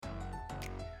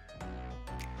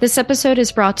This episode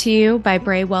is brought to you by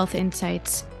Bray Wealth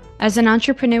Insights. As an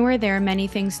entrepreneur, there are many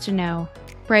things to know.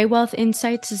 Bray Wealth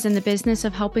Insights is in the business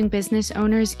of helping business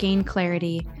owners gain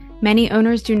clarity. Many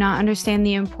owners do not understand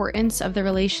the importance of the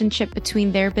relationship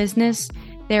between their business,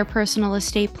 their personal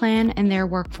estate plan, and their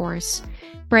workforce.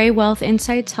 Bray Wealth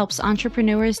Insights helps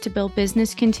entrepreneurs to build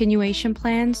business continuation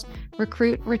plans,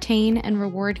 recruit, retain, and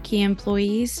reward key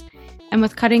employees. And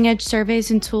with cutting-edge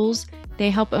surveys and tools, they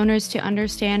help owners to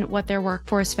understand what their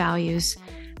workforce values.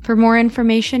 For more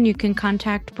information, you can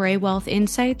contact Bray Wealth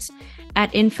Insights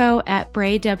at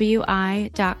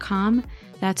info@braywi.com.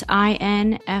 That's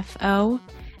INFO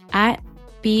at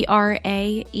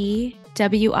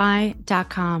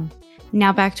BRAEWI.com.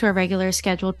 Now back to our regular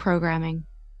scheduled programming.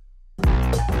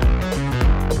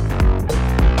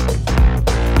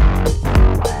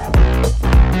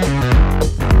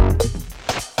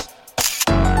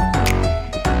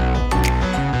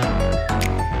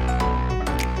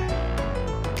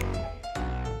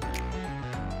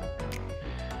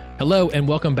 Hello, and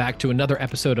welcome back to another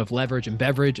episode of Leverage and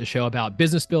Beverage, a show about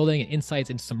business building and insights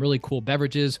into some really cool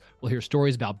beverages. We'll hear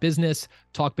stories about business,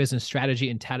 talk business strategy,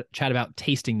 and chat about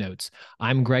tasting notes.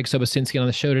 I'm Greg Sobocinski. On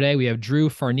the show today, we have Drew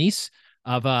Farnese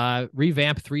of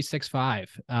Revamp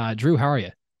 365. Drew, how are you?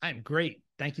 I'm great.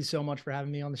 Thank you so much for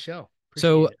having me on the show.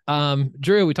 Drew,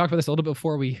 we talked about this a little bit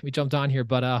before we jumped on here,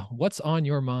 but what's on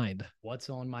your mind? What's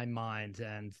on my mind?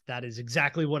 And that is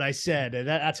exactly what I said.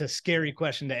 That's a scary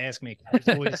question to ask me. There's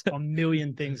always a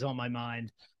million things on my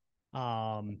mind.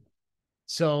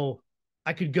 So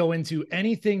I could go into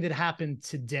anything that happened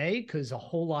today because a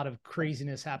whole lot of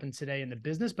craziness happened today in the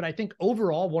business. But I think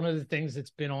overall, one of the things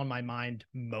that's been on my mind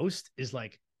most is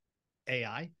like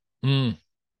AI.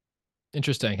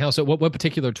 Interesting. How so? What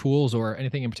particular tools or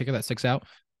anything in particular that sticks out?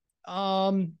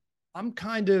 I'm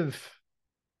kind of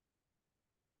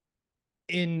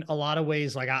in a lot of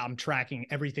ways, like I'm tracking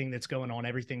everything that's going on,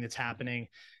 everything that's happening.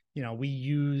 You know, we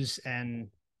use and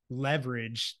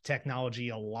leverage technology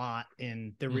a lot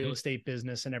in the real estate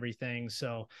business and everything.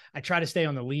 So I try to stay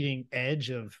on the leading edge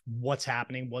of what's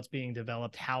happening, what's being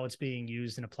developed, how it's being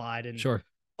used and applied in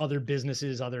other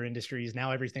businesses, other industries.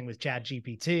 Now everything with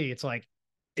ChatGPT, it's like,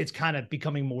 it's kind of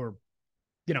becoming more,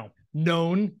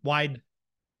 known wide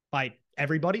by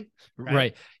everybody.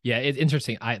 Right. Yeah. It's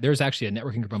interesting. There's actually a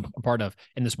networking group I'm a part of,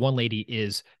 and this one lady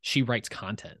she writes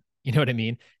content. You know what I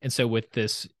mean? And so with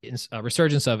this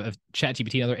resurgence of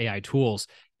ChatGPT and other AI tools,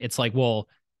 it's like, well,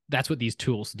 that's what these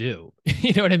tools do.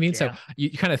 You know what I mean? Yeah. So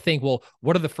you kind of think, well,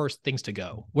 what are the first things to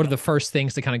go? What are the first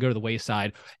things to kind of go to the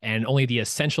wayside? And only the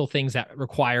essential things that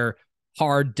require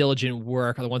hard, diligent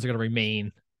work are the ones that are going to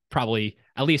remain, probably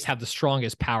at least have the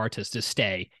strongest power to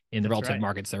stay in the relative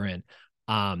markets they're in.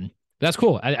 That's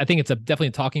cool. I think it's definitely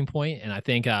a talking point. And I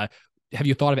think, have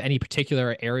you thought of any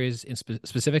particular areas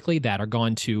specifically that are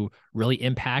going to really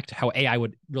impact how AI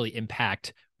would really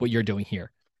impact what you're doing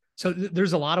here? So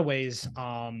there's a lot of ways.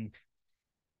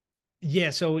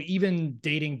 So even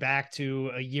dating back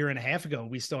to a year and a half ago,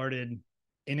 we started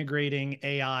integrating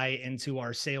AI into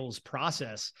our sales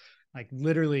process. Like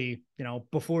literally,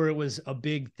 before it was a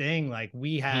big thing, like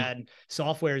we had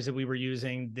softwares that we were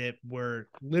using that were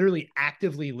literally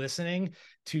actively listening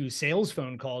to sales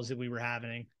phone calls that we were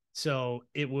having. So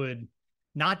it would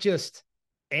not just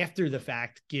after the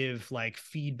fact give like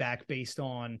feedback based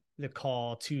on the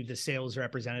call to the sales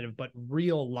representative, but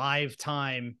real live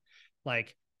time,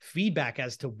 like feedback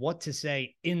as to what to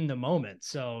say in the moment.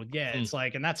 So yeah, it's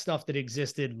like, and that's stuff that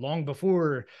existed long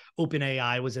before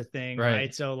OpenAI was a thing,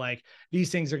 right? So like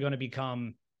these things are going to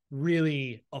become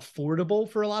really affordable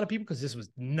for a lot of people because this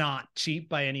was not cheap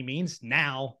by any means.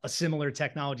 Now a similar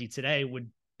technology today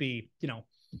would be,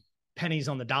 pennies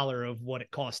on the dollar of what it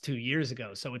cost 2 years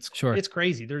ago. So it's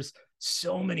crazy. There's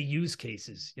so many use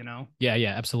cases,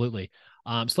 Yeah, absolutely.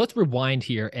 So let's rewind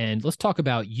here and let's talk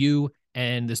about you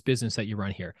and this business that you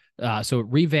run here. So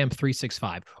Revamp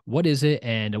 365, what is it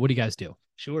and what do you guys do?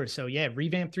 Sure. So yeah,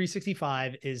 Revamp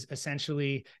 365 is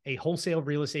essentially a wholesale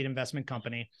real estate investment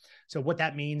company. So what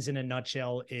that means in a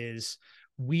nutshell is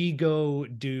we go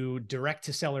do direct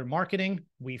to seller marketing.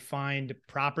 We find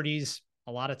properties.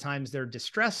 A lot of times they're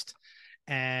distressed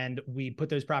and we put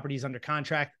those properties under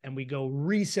contract and we go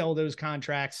resell those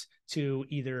contracts to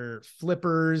either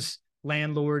flippers,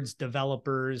 landlords,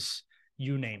 developers,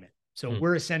 you name it. So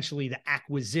we're essentially the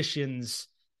acquisitions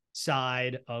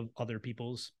side of other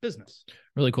people's business.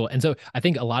 Really cool. And so I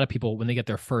think a lot of people, when they get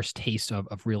their first taste of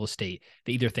real estate,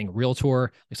 they either think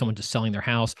realtor, like someone just selling their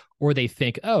house, or they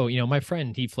think, oh, my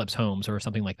friend, he flips homes or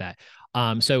something like that.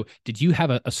 So did you have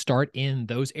a start in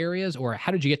those areas, or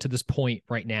how did you get to this point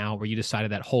right now where you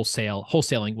decided that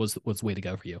wholesaling was the way to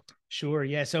go for you? Sure.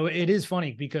 Yeah. So it is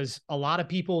funny because a lot of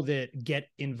people that get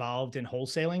involved in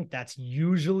wholesaling, that's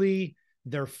usually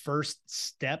their first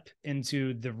step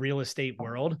into the real estate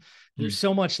world. There's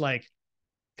so much like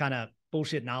kind of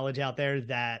bullshit knowledge out there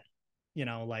that,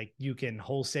 like you can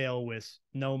wholesale with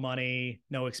no money,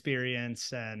 no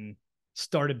experience, and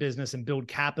start a business and build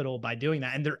capital by doing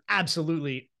that. And there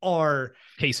absolutely are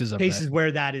cases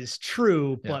where that is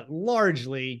true, but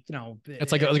largely,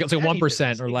 it's like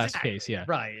 1% or less case. Yeah.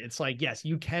 Right. It's like, yes,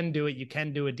 you can do it. You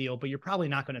can do a deal, but you're probably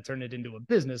not going to turn it into a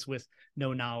business with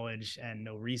no knowledge and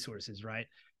no resources. Right.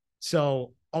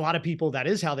 So a lot of people, that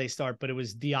is how they start, but it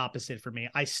was the opposite for me.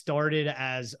 I started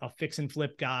as a fix and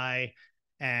flip guy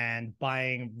and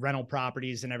buying rental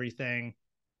properties and everything.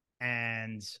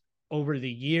 And over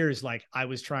the years, like I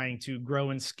was trying to grow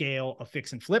and scale a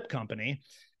fix and flip company.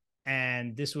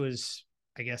 And this was,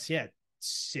 I guess,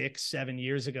 6-7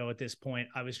 years ago at this point.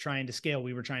 I was trying to scale.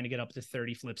 We were trying to get up to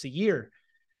 30 flips a year.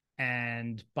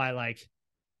 And by like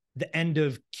the end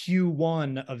of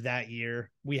Q1 of that year,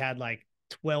 we had like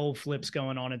 12 flips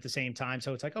going on at the same time.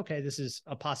 So it's like, okay, this is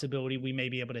a possibility. We may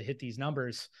be able to hit these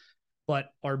numbers. But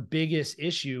our biggest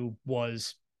issue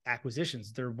was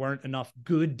acquisitions. There weren't enough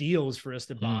good deals for us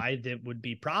to buy that would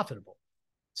be profitable.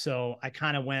 So I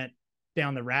kind of went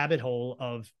down the rabbit hole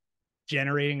of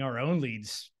generating our own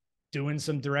leads, doing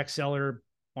some direct seller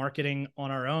marketing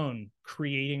on our own,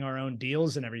 creating our own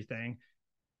deals and everything.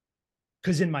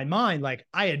 Because in my mind, like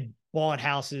I had bought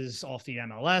houses off the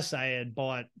MLS, I had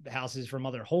bought houses from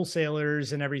other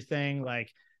wholesalers and everything,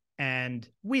 and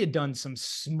we had done some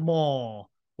small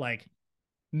like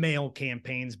mail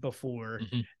campaigns before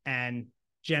and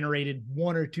generated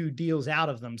 1 or 2 deals out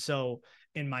of them. So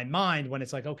in my mind, when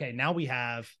it's like, okay, now we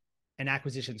have an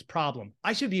acquisitions problem,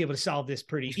 I should be able to solve this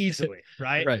pretty easily.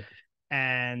 Right. Right.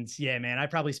 And yeah, man, I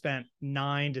probably spent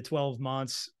 9 to 12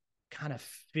 months kind of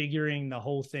figuring the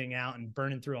whole thing out and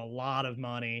burning through a lot of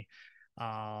money,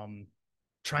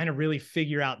 trying to really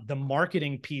figure out the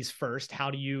marketing piece first. How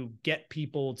do you get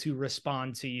people to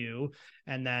respond to you?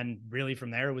 And then really from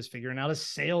there, it was figuring out a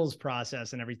sales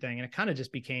process and everything. And it kind of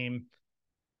just became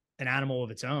an animal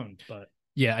of its own. But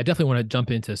yeah, I definitely want to jump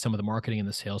into some of the marketing and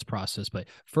the sales process. But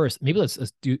first, maybe let's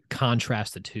do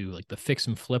contrast the two, like the fix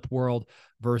and flip world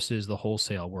versus the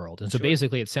wholesale world. And so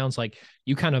basically, it sounds like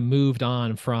you kind of moved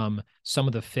on from some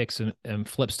of the fix and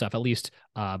flip stuff, at least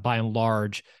by and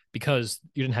large, because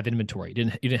you didn't have inventory. You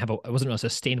didn't have it wasn't a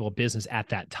sustainable business at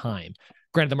that time.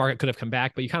 Granted, the market could have come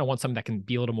back, but you kind of want something that can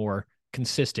be a little more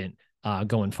consistent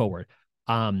going forward.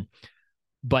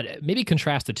 But maybe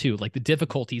contrast the two, like the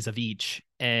difficulties of each.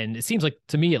 And it seems like,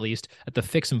 to me at least, at the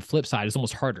fix and flip side is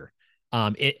almost harder.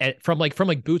 From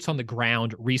boots on the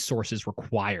ground, resources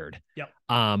required. Yep.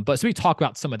 But so we talk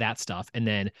about some of that stuff and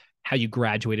then how you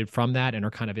graduated from that and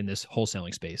are kind of in this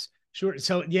wholesaling space. Sure.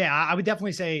 So yeah, I would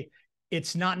definitely say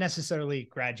it's not necessarily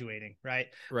graduating, right?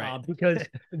 Right. Because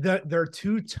they're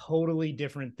two totally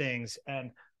different things.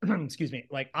 And excuse me,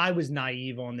 like I was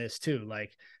naive on this too,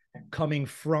 like coming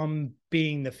from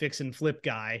being the fix and flip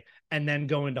guy and then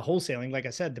going to wholesaling. Like I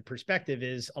said, the perspective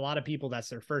is a lot of people, that's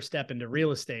their first step into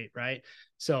real estate, right?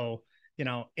 So,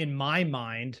 in my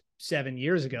mind, 7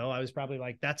 years ago, I was probably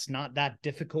like, that's not that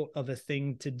difficult of a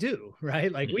thing to do,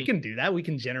 right? Like we can do that. We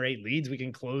can generate leads. We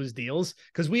can close deals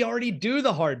because we already do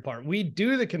the hard part. We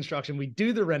do the construction. We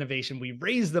do the renovation. We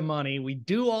raise the money. We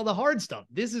do all the hard stuff.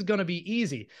 This is going to be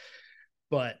easy.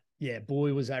 But yeah,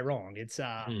 boy, was I wrong.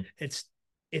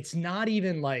 It's not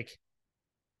even like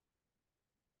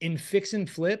in fix and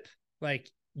flip,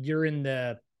 like you're in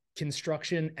the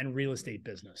construction and real estate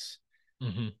business.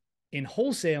 In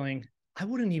wholesaling, I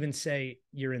wouldn't even say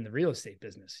you're in the real estate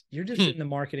business. You're just in the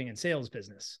marketing and sales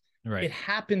business. Right. It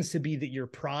happens to be that your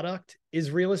product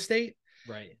is real estate.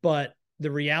 Right. But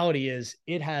the reality is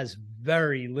it has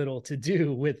very little to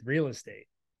do with real estate.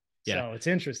 Yeah. So it's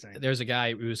interesting. There's a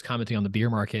guy who was commenting on the beer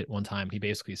market one time. He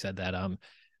basically said that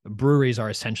breweries are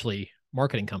essentially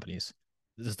marketing companies.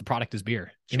 The product is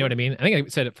beer. You know what I mean? I think I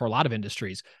said it for a lot of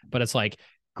industries, but it's like,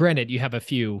 granted, you have a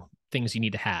few things you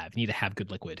need to have. You need to have good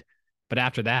liquid. But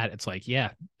after that, it's like, yeah,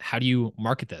 how do you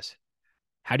market this?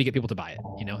 How do you get people to buy it?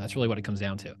 That's really what it comes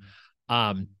down to.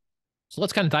 So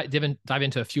let's kind of dive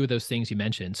into a few of those things you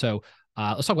mentioned. So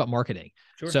let's talk about marketing.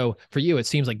 Sure. So for you, it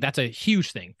seems like that's a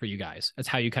huge thing for you guys. That's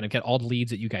how you kind of get all the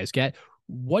leads that you guys get.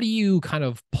 what do you kind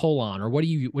of pull on, or what are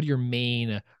your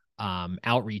main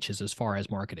outreaches as far as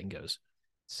marketing goes?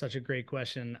 Such a great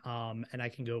question. And I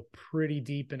can go pretty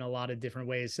deep in a lot of different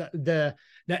ways.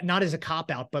 Not as a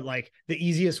cop out, but like the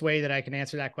easiest way that I can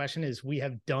answer that question is we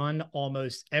have done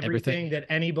almost everything that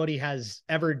anybody has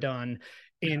ever done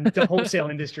in the wholesale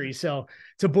industry. So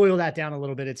to boil that down a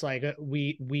little bit, it's like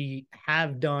we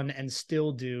have done and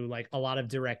still do like a lot of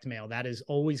direct mail. That has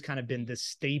always kind of been the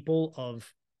staple of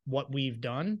what we've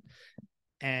done,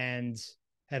 and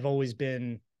have always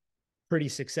been pretty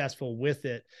successful with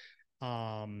it.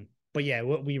 But yeah,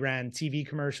 we ran TV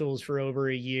commercials for over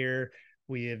a year.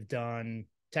 We have done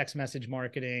text message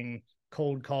marketing,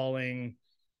 cold calling.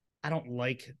 I don't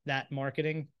like that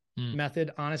marketing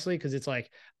method, honestly, because it's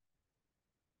like,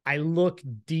 I look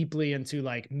deeply into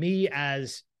like me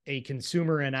as a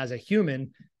consumer and as a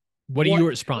human. What do you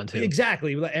respond to?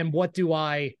 Exactly. And what do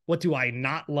I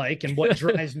not like, and what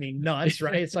drives me nuts,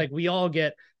 right? It's like, we all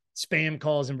get spam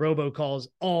calls and robocalls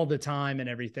all the time and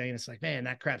everything. It's like, man,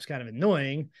 that crap's kind of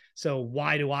annoying. So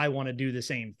why do I want to do the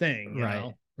same thing? You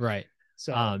know? Right.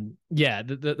 So yeah,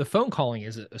 the phone calling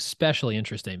is especially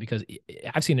interesting because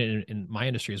I've seen it in my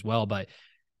industry as well, but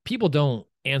people don't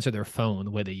answer their phone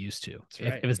the way they used to.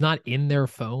 If it's not in their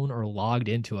phone or logged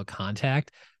into a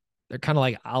contact, they're kind of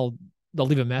like, they'll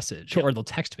leave a message or they'll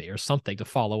text me or something to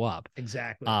follow up.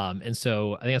 Exactly. And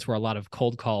so I think that's where a lot of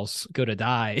cold calls go to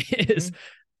die is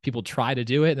people try to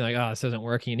do it and they're like, oh, this isn't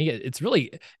working. And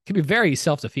it can be very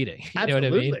self-defeating. You know what I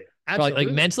mean? Absolutely.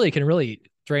 Like mentally it can really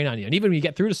drain on you. And even when you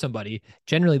get through to somebody,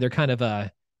 generally they're kind of,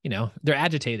 they're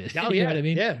agitated. Oh, you know what I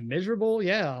mean? Yeah. Miserable.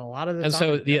 Yeah. A lot of the time.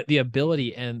 So the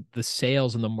ability and the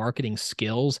sales and the marketing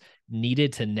skills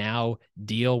needed to now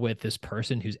deal with this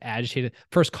person who's agitated,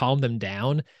 first calm them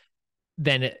down,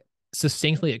 then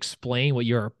succinctly explain what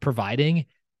you're providing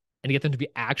and to get them to be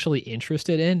actually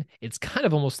interested in, it's kind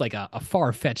of almost like a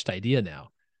far-fetched idea now.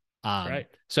 Right.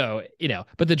 So,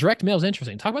 but the direct mail is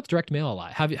interesting. Talk about the direct mail a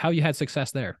lot. How you had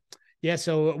success there? Yeah.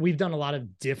 So we've done a lot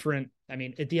of different,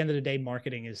 at the end of the day,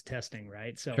 marketing is testing,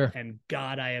 right? So, sure. And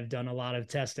God, I have done a lot of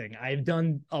testing. I've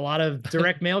done a lot of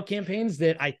direct mail campaigns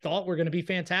that I thought were going to be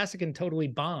fantastic and totally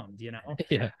bombed,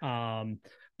 Yeah.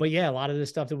 But yeah, a lot of the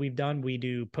stuff that we've done, we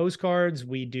do postcards,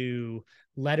 we do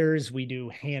letters, we do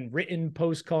handwritten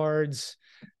postcards.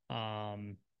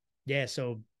 Yeah.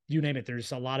 So you name it.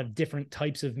 There's a lot of different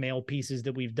types of mail pieces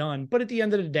that we've done, but at the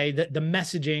end of the day, the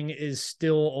messaging is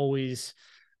still always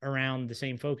around the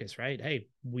same focus, right? Hey,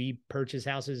 we purchase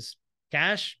houses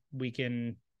cash. We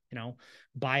can,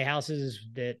 buy houses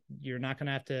that you're not going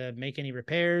to have to make any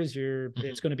repairs.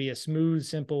 It's going to be a smooth,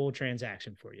 simple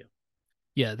transaction for you.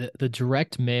 Yeah. The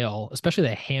direct mail, especially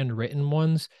the handwritten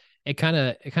ones, it kind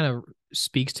of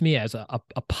speaks to me as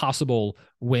a possible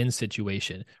win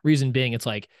situation. Reason being, it's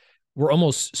like, we're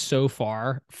almost so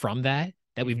far from that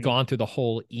we've gone through the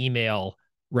whole email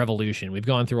revolution. We've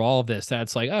gone through all of this.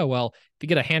 That's like, oh, well, if you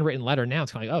get a handwritten letter now,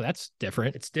 it's kind of like, oh, that's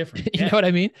different. It's different. You know what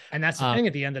I mean? And that's the thing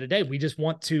at the end of the day. We just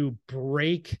want to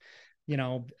break,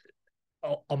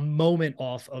 a moment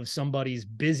off of somebody's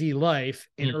busy life,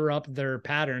 interrupt their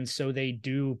patterns so they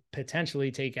do potentially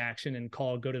take action and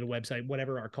go to the website,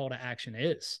 whatever our call to action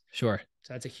is. Sure.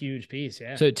 So that's a huge piece.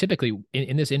 Yeah. So typically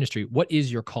in this industry, what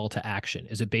is your call to action?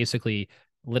 Is it basically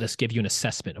let us give you an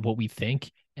assessment of what we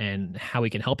think and how we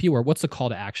can help you? Or what's the call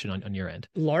to action on your end?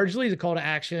 Largely the call to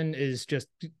action is just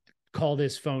call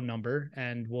this phone number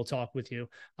and we'll talk with you.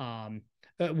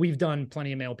 We've done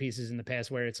plenty of mail pieces in the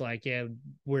past where it's like, yeah,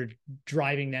 we're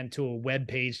driving them to a web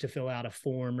page to fill out a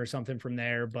form or something from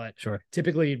there. But sure,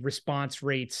 typically response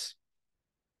rates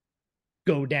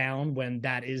go down when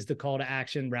that is the call to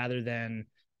action rather than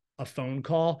a phone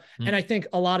call. And I think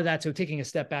a lot of that, so taking a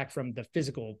step back from the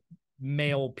physical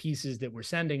mail pieces that we're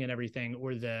sending and everything,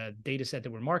 or the data set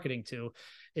that we're marketing to,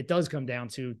 it does come down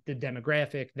to the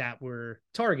demographic that we're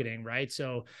targeting, right?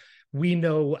 So we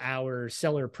know our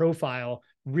seller profile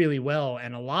really well.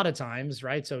 And a lot of times,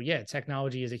 right? So yeah,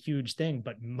 technology is a huge thing,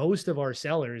 but most of our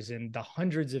sellers in the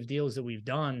hundreds of deals that we've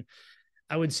done,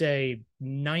 I would say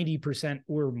 90%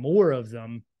 or more of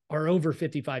them are over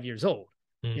 55 years old.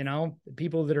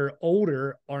 People that are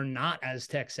older are not as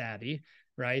tech savvy,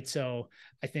 right? So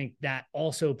I think that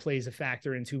also plays a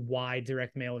factor into why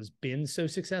direct mail has been so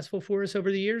successful for us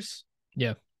over the years.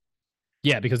 Yeah.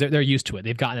 Yeah, because they're used to it.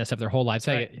 They've gotten that stuff their whole lives.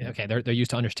 Right. Okay, they're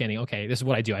used to understanding, okay, this is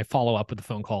what I do. I follow up with the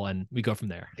phone call and we go from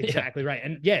there. Exactly right.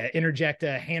 And interject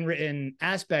a handwritten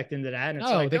aspect into that. And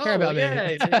it's they care about me.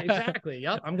 Exactly.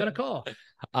 Yep. I'm going to call.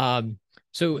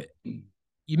 So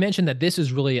you mentioned that this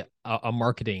is really a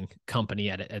marketing company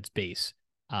at its base.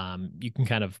 you can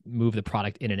kind of move the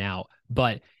product in and out.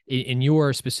 But in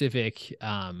your specific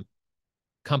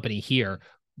company here,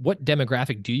 what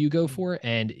demographic do you go for?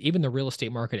 And even the real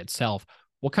estate market itself,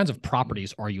 what kinds of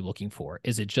properties are you looking for?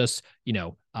 Is it just,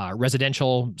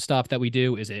 residential stuff that we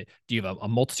do? Do you have a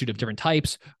multitude of different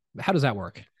types? How does that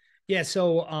work? Yeah.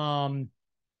 So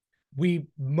we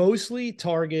mostly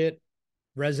target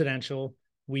residential.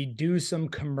 We do some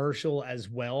commercial as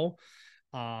well.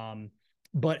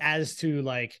 But as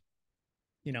to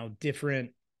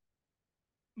different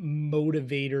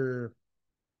motivator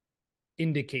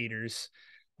indicators,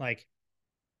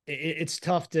 it's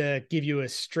tough to give you a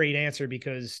straight answer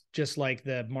because just like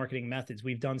the marketing methods,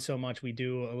 we've done so much, we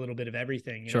do a little bit of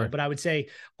everything, Sure. But I would say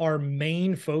our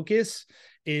main focus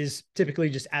is typically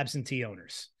just absentee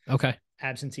owners. Okay.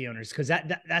 Absentee owners, because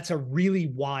that's a really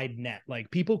wide net.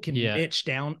 People can niche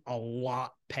down a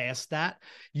lot past that.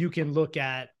 You can look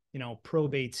at,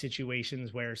 probate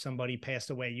situations where somebody passed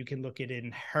away. You can look at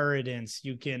inheritance.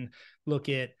 You can look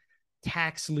at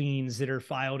tax liens that are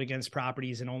filed against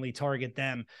properties and only target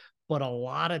them. But a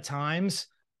lot of times,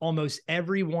 almost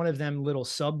every one of them little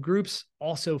subgroups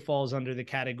also falls under the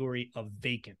category of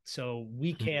vacant. So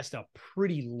we cast a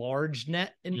pretty large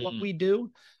net in what we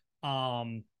do.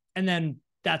 And then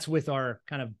that's with our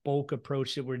kind of bulk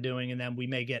approach that we're doing. And then we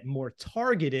may get more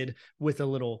targeted with a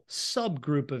little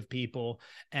subgroup of people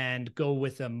and go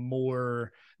with a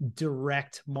more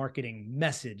direct marketing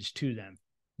message to them.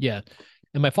 Yeah.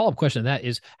 And my follow-up question to that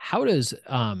is, how does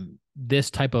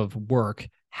this type of work,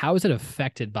 how is it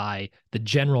affected by the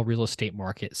general real estate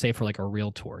market, say for a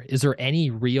realtor? Is there any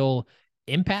real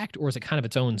impact, or is it kind of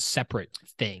its own separate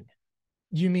thing?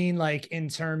 You mean in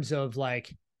terms of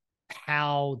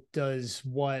how does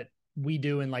what we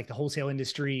do in the wholesale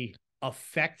industry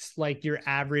affect your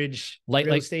average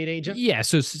real estate agent? Yeah.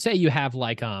 So say you have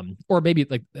or maybe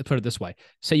let's put it this way.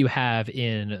 Say you have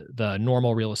in the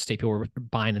normal real estate, people are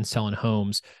buying and selling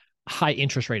homes, high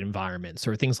interest rate environments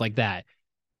or things like that.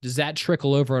 Does that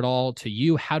trickle over at all to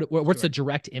you? What's the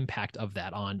direct impact of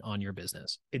that on your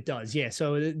business? It does. Yeah.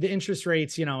 So the interest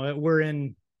rates, we're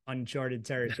in uncharted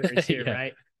territories here,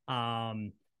 right?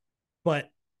 But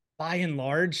by and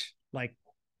large,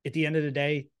 at the end of the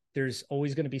day, there's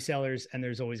always going to be sellers and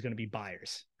there's always going to be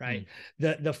buyers, right?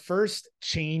 The first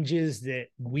changes that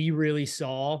we really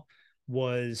saw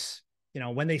was,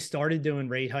 when they started doing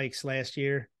rate hikes last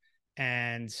year,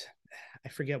 and I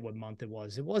forget what month it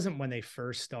was. It wasn't when they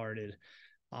first started.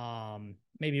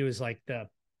 Maybe it was the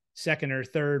second or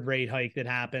third rate hike that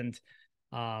happened.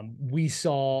 We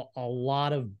saw a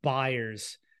lot of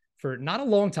buyers for not a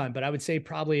long time, but I would say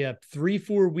probably a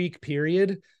 3-4 week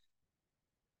period.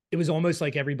 It was almost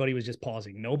like everybody was just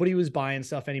pausing. Nobody was buying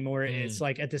stuff anymore. It's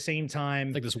at the same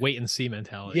time, this wait and see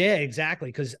mentality. Yeah, exactly.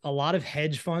 Because a lot of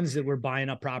hedge funds that were buying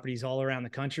up properties all around the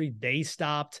country, they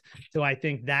stopped. So I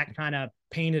think that kind of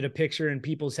painted a picture in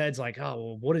people's heads oh,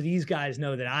 well, what do these guys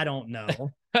know that I don't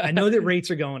know? I know that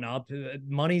rates are going up.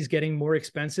 Money's getting more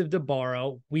expensive to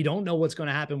borrow. We don't know what's going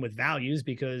to happen with values,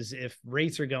 because if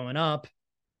rates are going up,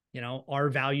 our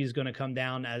value is going to come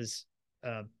down as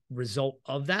a result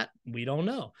of that. We don't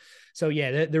know. So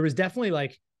yeah, there was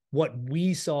definitely what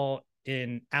we saw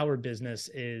in our business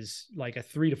is a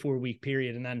 3 to 4 week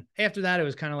period. And then after that, it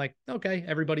was kind of okay,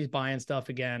 everybody's buying stuff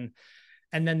again.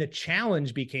 And then the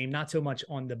challenge became not so much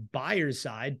on the buyer's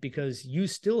side, because you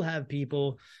still have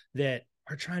people that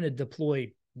are trying to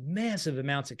deploy massive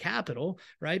amounts of capital,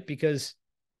 right? Because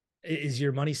is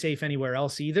your money safe anywhere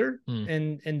else either?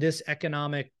 In this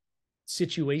economic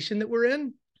situation that we're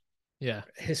in? Yeah.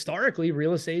 Historically,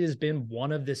 real estate has been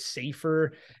one of the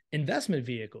safer investment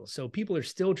vehicles. So people are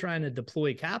still trying to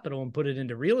deploy capital and put it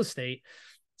into real estate.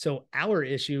 So our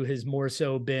issue has more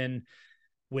so been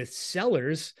with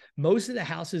sellers. Most of the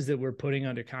houses that we're putting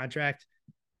under contract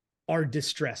are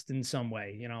distressed in some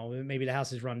way. Maybe the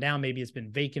house is run down. Maybe it's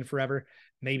been vacant forever.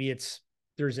 Maybe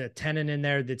there's a tenant in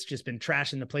there that's just been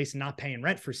trashing the place and not paying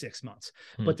rent for 6 months.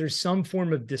 But there's some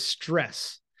form of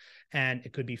distress. And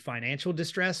it could be financial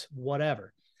distress,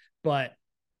 whatever. But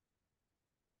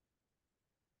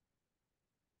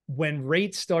when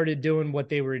rates started doing what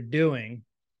they were doing,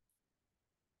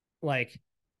 I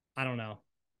don't know,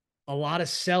 a lot of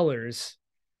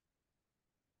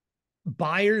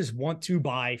buyers want to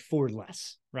buy for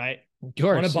less, right?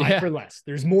 Want to buy for less.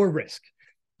 There's more risk.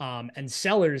 And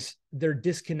sellers, they're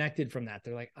disconnected from that.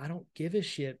 They're I don't give a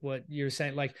shit what you're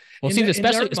saying.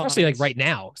 Especially right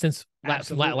now, since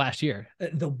last year.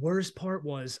 The worst part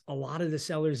was a lot of the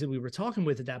sellers that we were talking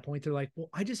with at that point, they're well,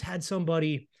 I just had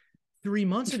somebody 3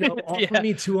 months ago offer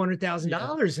me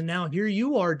 $200,000. And now here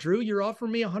you are, Drew, you're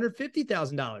offering me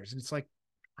 $150,000. And it's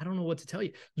I don't know what to tell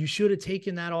you. You should have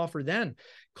taken that offer then.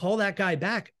 Call that guy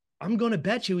back. I'm going to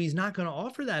bet you he's not going to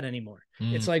offer that anymore.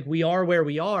 It's like we are where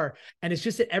we are. And it's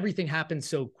just that everything happens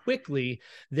so quickly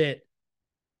that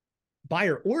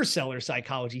buyer or seller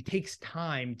psychology takes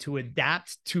time to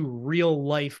adapt to real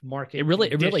life market. It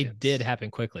really did happen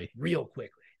quickly. Real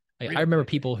quickly. Like, I remember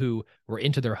people who were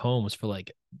into their homes for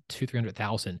like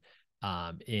 200,000-300,000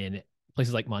 in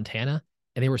places like Montana,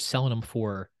 and they were selling them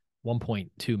for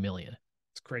 1.2 million.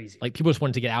 It's crazy. Like, people just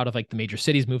wanted to get out of like the major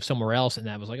cities, move somewhere else. And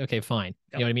that was like, okay, fine.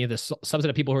 You know what I mean? There's some set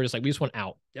of people who are just like, we just want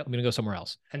out. I'm going to go somewhere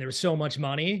else. And there was so much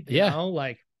money. You know,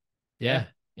 like,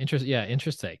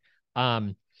 interesting.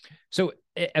 So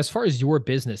as far as your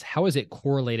business, how is it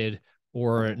correlated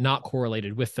or not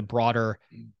correlated with the broader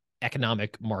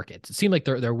economic markets? It seemed like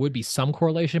there would be some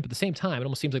correlation, but at the same time, it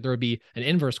almost seems like there would be an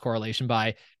inverse correlation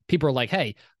by people are like,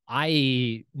 hey,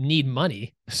 I need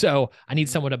money, so I need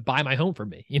someone to buy my home for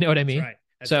me. You know what I mean?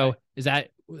 That's right.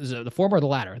 Is it the former or the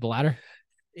latter? The latter?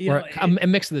 Or a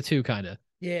mix of the two, kind of.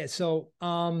 Yeah. So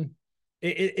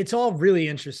it's all really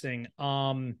interesting.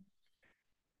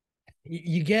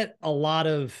 You get a lot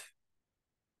of,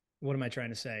 what am I trying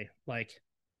to say? Like,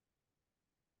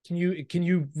 can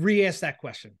you re-ask that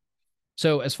question?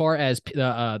 So as far as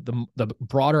the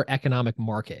broader economic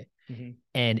market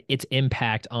and its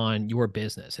impact on your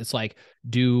business, it's like,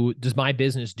 does my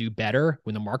business do better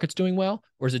when the market's doing well,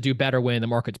 or does it do better when the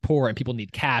market's poor and people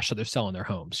need cash so they're selling their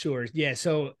homes? Sure. Yeah.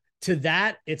 So to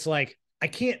that, it's like, I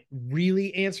can't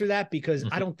really answer that because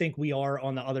I don't think we are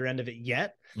on the other end of it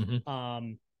yet.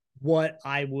 What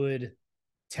I would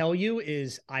tell you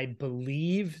is I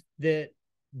believe that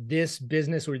this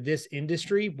business or this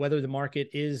industry, whether the market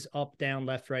is up, down,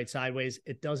 left, right, sideways,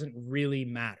 it doesn't really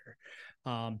matter.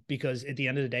 Because at the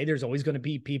end of the day, there's always going to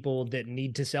be people that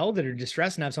need to sell, that are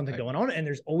distressed and have something going on. And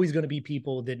there's always going to be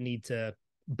people that need to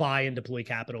buy and deploy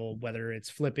capital, whether it's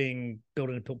flipping,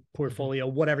 building a portfolio,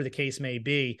 whatever the case may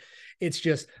be. It's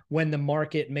just when the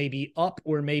market may be up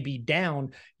or may be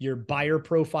down, your buyer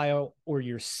profile or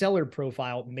your seller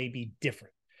profile may be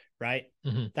different. Right.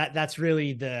 That's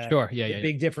really the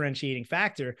big differentiating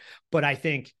factor. But I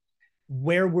think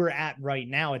where we're at right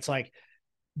now, it's like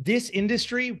this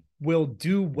industry will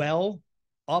do well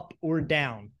up or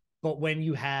down. But when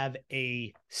you have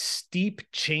a steep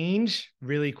change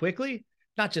really quickly,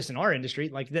 not just in our industry,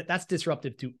 like that's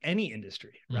disruptive to any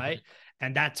industry. Right.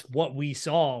 And that's what we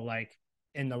saw like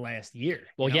in the last year.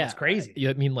 Well, it's crazy.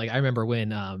 I mean, like I remember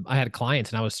when I had clients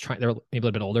and I was trying, they're maybe a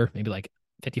little bit older, maybe like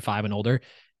 55 and older.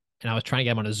 And I was trying to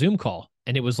get them on a Zoom call,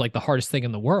 and it was like the hardest thing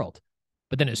in the world.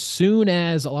 But then as soon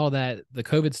as all of that, the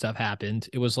COVID stuff happened,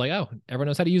 it was like, oh, everyone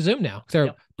knows how to use Zoom now.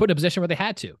 They're put in a position where they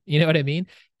had to, you know what I mean?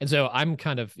 And so I'm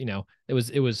kind of,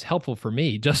 it was helpful for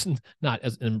me, just not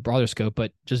as in broader scope,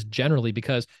 but just generally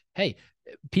because, hey,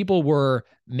 people were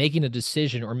making a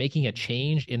decision or making a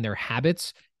change in their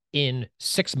habits in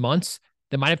 6 months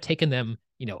that might have taken them,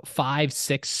 5,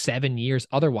 6, 7 years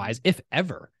otherwise, if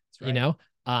ever,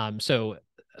 so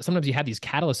sometimes you have these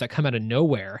catalysts that come out of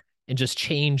nowhere and just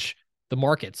change the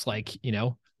markets. Like,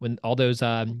 when all those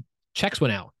checks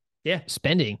went out,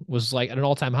 spending was like at an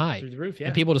all-time high through the roof.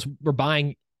 And people just were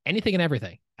buying anything and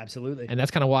everything. Absolutely. And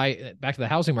that's kind of why, back to the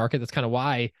housing market, that's kind of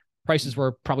why prices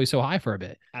were probably so high for a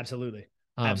bit. Absolutely.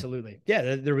 Absolutely.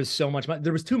 Yeah. There was so much money.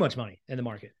 There was too much money in the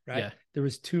market, right? Yeah. There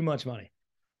was too much money.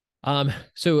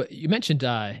 So you mentioned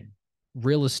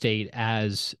real estate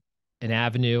as an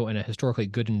avenue and a historically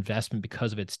good investment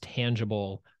because of its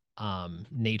tangible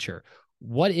nature.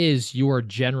 What is your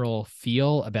general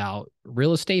feel about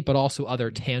real estate, but also other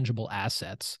tangible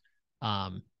assets?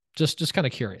 Just kind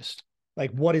of curious. Like,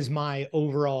 what is my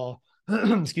overall,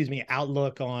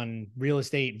 outlook on real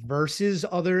estate versus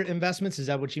other investments? Is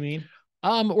that what you mean?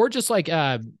 Or just like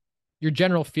your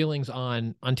general feelings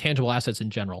on tangible assets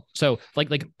in general. So like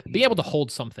being able to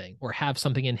hold something or have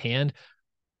something in hand.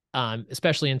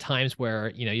 Especially in times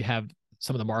where, you have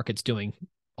some of the markets doing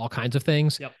all kinds of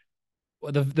things,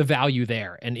 the value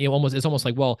there. And it's almost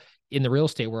like, well, in the real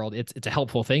estate world, it's a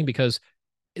helpful thing because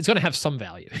it's going to have some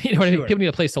value. You know what I mean? People need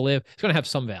a place to live. It's going to have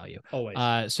some value. Always.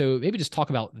 So maybe just talk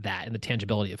about that and the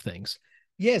tangibility of things.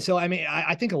 Yeah. So, I mean,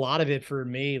 I think a lot of it for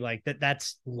me, like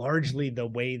that's largely the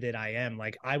way that I am.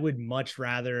 Like, I would much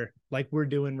rather, like we're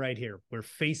doing right here, we're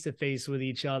face to face with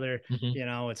each other.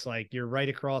 It's like, you're right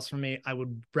across from me. I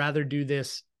would rather do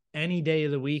this any day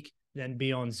of the week than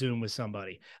be on Zoom with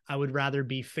somebody. I would rather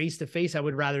be face to face. I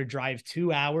would rather drive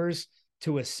 2 hours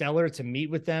to a seller to meet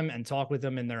with them and talk with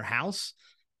them in their house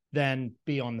than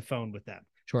be on the phone with them.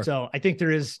 Sure. So I think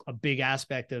there is a big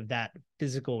aspect of that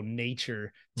physical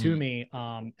nature to me.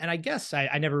 And I guess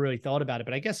I never really thought about it,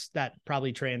 but I guess that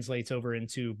probably translates over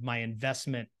into my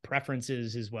investment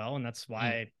preferences as well. And that's why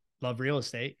I love real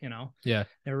estate, you know? Yeah.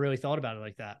 Never really thought about it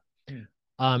like that.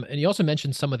 And you also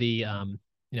mentioned some of the,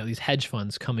 these hedge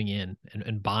funds coming in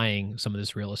and buying some of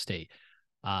this real estate.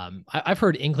 I've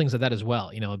heard inklings of that as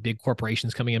well. Big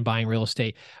corporations coming in buying real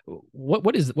estate.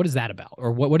 What is that about,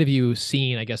 or what have you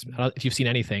seen? I guess if you've seen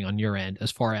anything on your end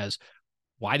as far as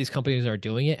why these companies are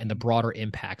doing it and the broader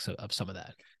impacts of some of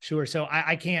that. Sure. So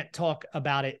I can't talk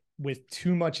about it with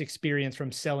too much experience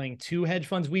from selling to hedge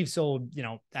funds. We've sold,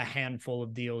 a handful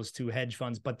of deals to hedge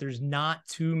funds, but there's not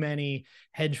too many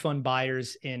hedge fund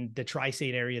buyers in the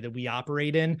tri-state area that we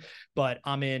operate in. But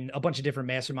I'm in a bunch of different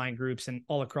mastermind groups and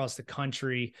all across the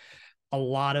country. A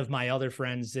lot of my other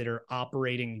friends that are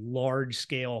operating large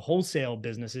scale wholesale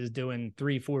businesses doing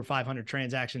 300, 400, 500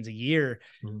 transactions a year.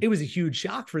 It was a huge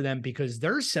shock for them because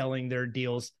they're selling their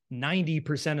deals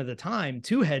 90% of the time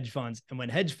to hedge funds. And when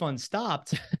hedge funds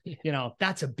stopped,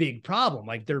 that's a big problem.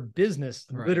 Like their business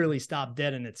literally stopped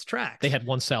dead in its tracks. They had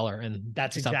one seller and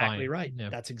that's exactly right. Yeah.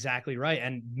 That's exactly right.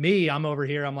 And me, I'm over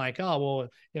here. I'm like, oh,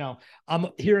 well, I'm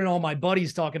hearing all my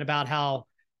buddies talking about how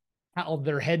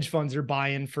their hedge funds are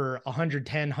buying for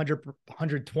 110, 100,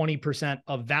 120%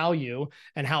 of value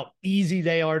and how easy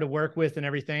they are to work with and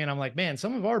everything. And I'm like, man,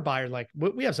 some of our buyers, like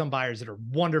we have some buyers that are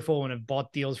wonderful and have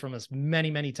bought deals from us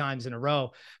many, many times in a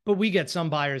row, but we get some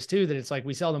buyers too, that it's like,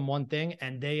 we sell them one thing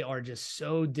and they are just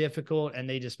so difficult and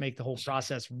they just make the whole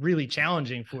process really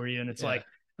challenging for you. And it's like,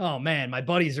 oh man, my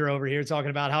buddies are over here talking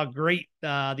about how great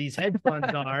these hedge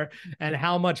funds are and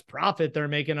how much profit they're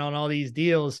making on all these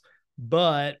deals.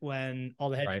 But when all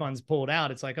the hedge funds pulled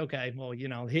out, it's like, okay, well,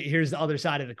 here's the other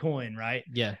side of the coin, right?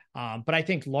 Yeah. But I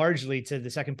think largely to the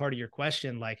second part of your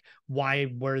question, like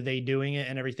why were they doing it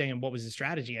and everything, and what was the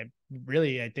strategy?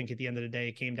 I think at the end of the day,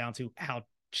 it came down to how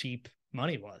cheap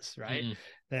money was, right?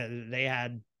 They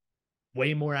had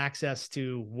way more access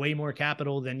to way more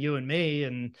capital than you and me,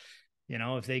 and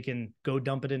if they can go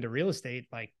dump it into real estate,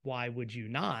 like why would you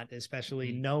not,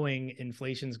 especially knowing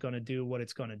inflation's going to do what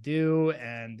it's going to do.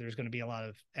 And there's going to be a lot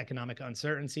of economic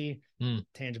uncertainty,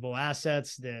 tangible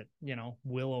assets that,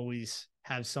 will always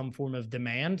have some form of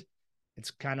demand.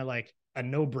 It's kind of like a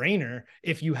no brainer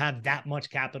if you have that much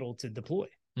capital to deploy.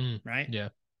 Right. Yeah.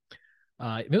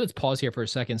 Maybe let's pause here for a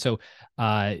second. So,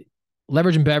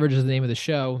 Leverage and Beverage is the name of the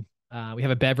show. We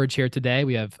have a beverage here today.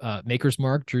 We have Maker's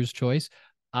Mark, Drew's Choice.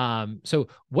 So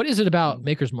what is it about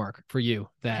Maker's Mark for you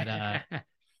that,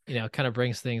 kind of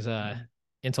brings things,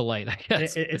 into light, I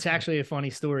guess? It's actually a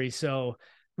funny story. So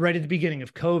right at the beginning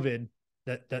of COVID,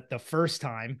 the first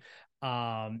time,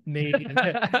 me,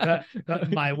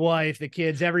 my wife, the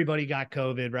kids, everybody got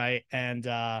COVID. Right. And,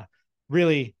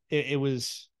 really it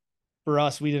was, for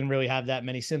us, we didn't really have that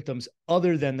many symptoms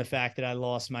other than the fact that I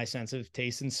lost my sense of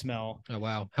taste and smell. Oh,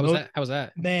 wow. How was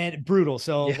that? Man, brutal.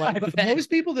 So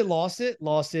most people that lost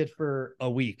it for a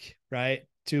week, right?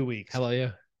 2 weeks. How about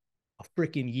you? A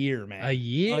freaking year, man. A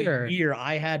year.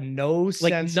 I had no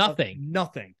sense nothing.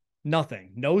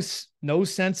 Nothing. No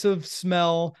sense of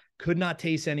smell. Could not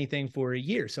taste anything for a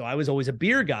year. So I was always a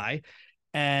beer guy.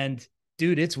 And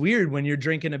dude, it's weird when you're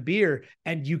drinking a beer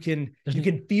and you can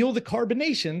feel the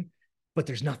carbonation, but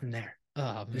there's nothing there.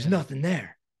 Oh, there's nothing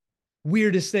there.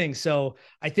 Weirdest thing. So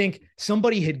I think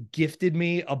somebody had gifted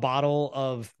me a bottle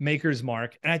of Maker's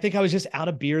Mark. And I think I was just out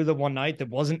of beer the one night that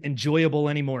wasn't enjoyable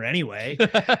anymore anyway.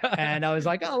 And I was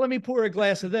like, oh, let me pour a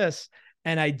glass of this.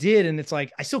 And I did. And it's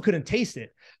like, I still couldn't taste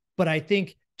it. But I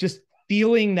think just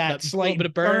feeling that slight bit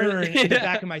of burn in the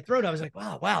back of my throat, I was like,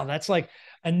 wow, that's like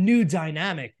a new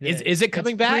dynamic. Is it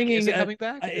coming back? Is it coming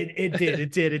back? It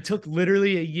did. It took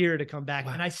literally a year to come back.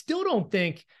 Wow. And I still don't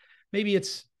think, maybe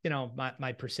it's,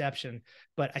 my perception,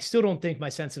 but I still don't think my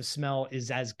sense of smell is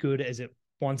as good as it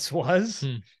once was.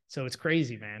 So it's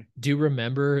crazy, man. Do you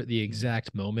remember the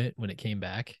exact moment when it came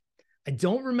back? I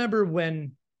don't remember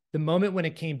the moment when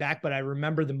it came back, but I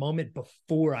remember the moment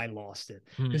before I lost it,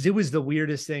 because it was the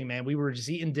weirdest thing, man. We were just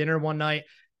eating dinner one night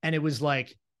and it was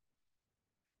like,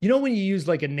 when you use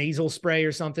like a nasal spray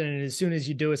or something, and as soon as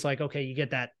you do, it's like, okay, you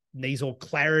get that nasal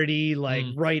clarity, like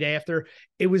right after.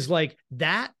 It was like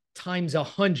that times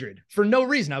 100 for no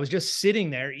reason. I was just sitting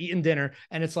there eating dinner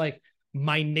and it's like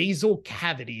my nasal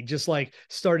cavity just like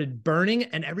started burning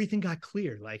and everything got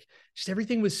clear. Like just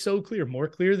everything was so clear, more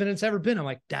clear than it's ever been. I'm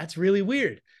like, that's really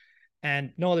weird.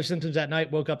 And no other symptoms that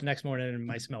night. Woke up the next morning and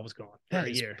my smell was gone for a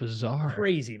year. Bizarre.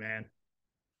 Crazy, man.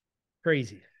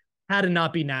 Crazy. Had to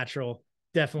not be natural.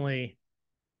 Definitely.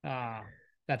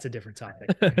 That That's a different topic.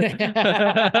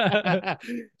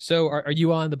 So are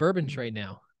you on the bourbon train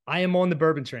now? I am on the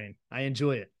bourbon train. I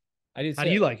enjoy it. I do. How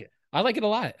do you like it? I like it a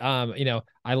lot.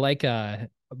 I like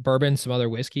bourbon, some other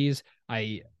whiskeys.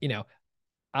 I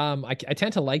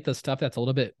tend to like the stuff that's a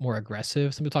little bit more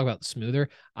aggressive. Some people talk about smoother.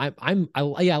 I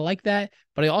like that,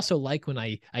 but I also like when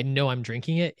I know I'm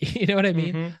drinking it. You know what I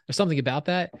mean? There's something about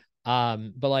that.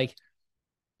 But like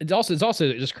it's also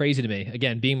just crazy to me.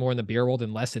 Again, being more in the beer world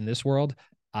and less in this world.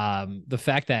 The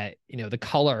fact that the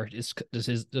color is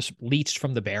just leached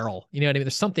from the barrel. You know what I mean?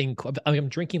 There's something. I'm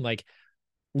drinking like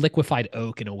liquefied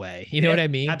oak in a way. You know what I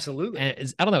mean? Absolutely.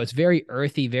 And I don't know. It's very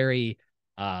earthy, very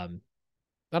I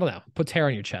don't know. Put hair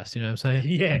on your chest. You know what I'm saying?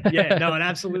 Yeah. No, it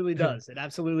absolutely does. It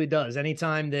absolutely does.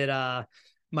 Anytime that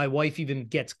my wife even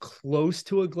gets close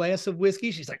to a glass of whiskey,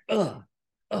 she's like, "Oh,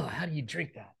 how do you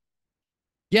drink that?"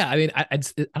 Yeah, I mean, I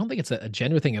don't think it's a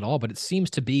gender thing at all, but it seems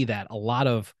to be that a lot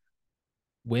of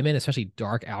women, especially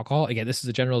dark alcohol. Again, this is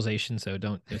a generalization, so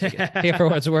don't take it for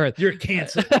what it's worth. You're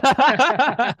canceled.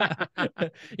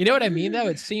 You know what I mean, though?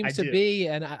 It seems I to do. be,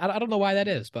 and I don't know why that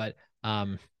is, but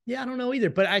yeah, I don't know either.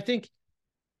 But I think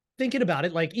thinking about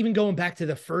it, like even going back to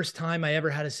the first time I ever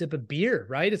had a sip of beer,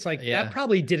 right? It's like that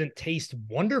probably didn't taste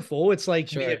wonderful. It's like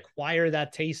we acquire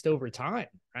that taste over time,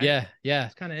 right? Yeah.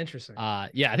 It's kind of interesting.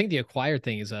 Yeah, I think the acquired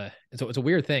thing is it's a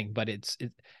weird thing, but it's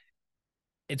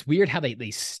weird how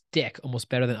they stick almost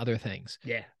better than other things.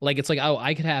 Yeah. Like it's like, oh,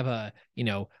 I could have an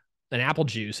apple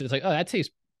juice. And it's like, oh, that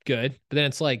tastes good. But then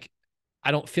it's like,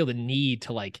 I don't feel the need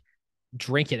to like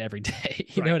drink it every day.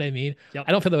 You know what I mean? Yep.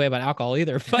 I don't feel the way about alcohol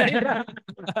either, but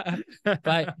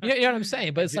but you know what I'm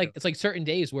saying? But it's like certain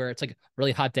days where it's like a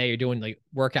really hot day, you're doing like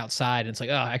work outside and it's like,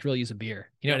 oh, I could really use a beer.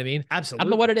 You know what I mean? Absolutely. I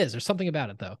don't know what it is. There's something about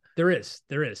it though. There is.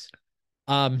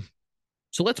 So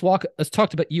let's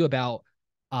talk about you about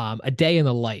a day in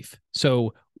the life.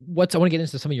 So I want to get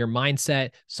into some of your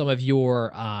mindset, some of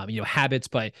your habits,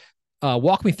 but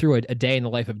walk me through a day in the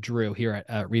life of Drew here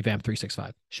at Revamp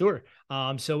 365. Sure.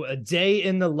 So a day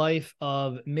in the life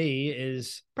of me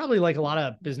is probably like a lot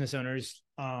of business owners,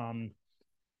 and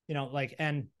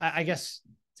I guess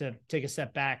to take a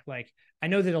step back, like I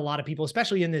know that a lot of people,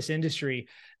 especially in this industry,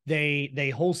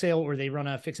 they wholesale or they run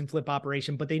a fix and flip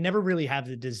operation, but they never really have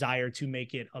the desire to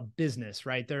make it a business,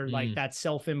 right? They're like that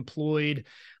self-employed.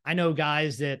 I know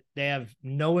guys that they have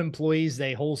no employees.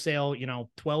 They wholesale,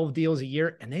 12 deals a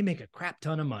year and they make a crap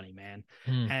ton of money, man.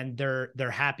 And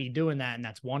they're happy doing that. And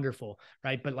that's wonderful.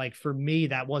 Right. But like for me,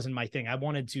 that wasn't my thing. I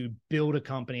wanted to build a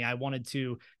company. I wanted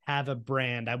to have a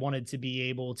brand. I wanted to be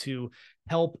able to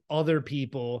help other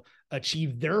people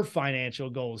achieve their financial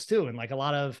goals too. And like a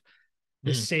lot of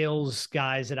the sales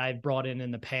guys that I've brought in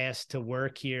the past to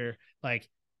work here, like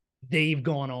they've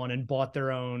gone on and bought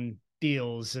their own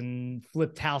deals and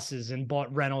flipped houses and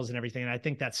bought rentals and everything. And I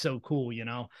think that's so cool,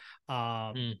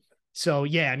 So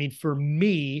yeah, I mean, for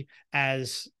me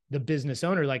as the business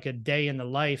owner, like a day in the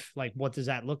life, like what does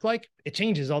that look like? It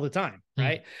changes all the time,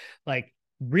 right? Like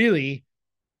really,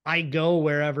 I go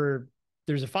wherever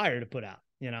there's a fire to put out,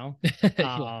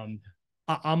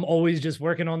 I'm always just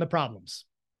working on the problems.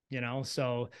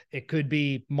 So it could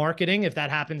be marketing if that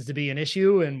happens to be an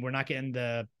issue and we're not getting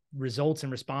the results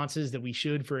and responses that we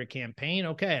should for a campaign.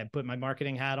 Okay, I put my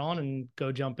marketing hat on and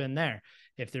go jump in there.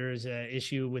 If there's an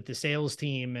issue with the sales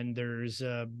team and there's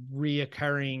a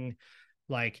reoccurring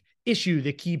like issue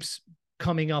that keeps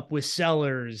coming up with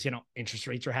sellers, interest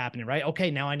rates are happening, right?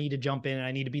 Okay, now I need to jump in and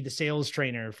I need to be the sales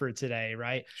trainer for today,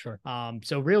 right? Sure.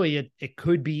 So really it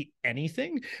could be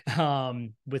anything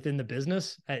within the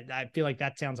business. I feel like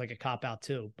that sounds like a cop out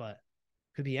too, but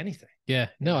it could be anything. Yeah,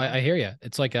 no, I hear you.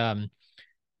 It's like it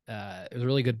was a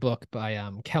really good book by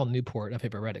Cal Newport. I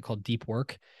think I read it, called Deep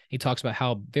Work. He talks about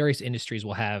how various industries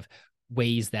will have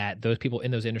ways that those people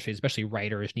in those industries, especially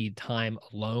writers, need time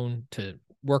alone to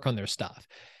work on their stuff.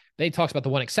 They talks about the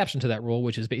one exception to that rule,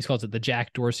 which is basically called the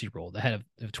Jack Dorsey rule, the head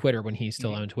of Twitter when he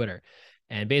still owned Twitter.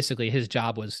 And basically his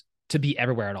job was to be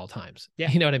everywhere at all times. Yeah.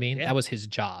 You know what I mean? Yeah. That was his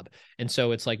job. And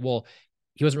so it's like, well,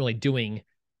 he wasn't really doing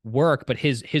work, but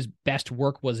his best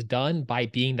work was done by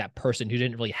being that person who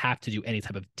didn't really have to do any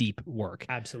type of deep work.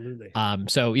 Absolutely.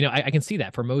 So, I can see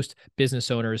that for most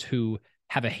business owners who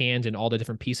have a hand in all the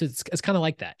different pieces. It's kind of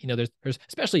like that. There's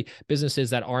especially businesses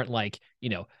that aren't like,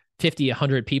 50,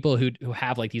 100 people who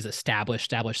have like these established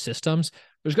systems.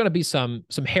 There's going to be some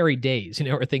hairy days,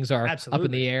 where things are up in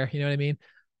the air. You know what I mean?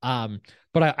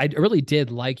 But I really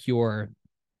did like your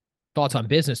thoughts on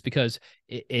business because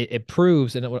it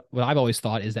proves, and what I've always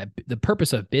thought is that the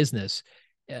purpose of business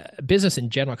in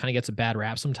general kind of gets a bad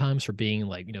rap sometimes for being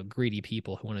like, greedy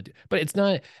people who want to do, but it's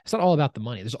not all about the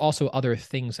money. There's also other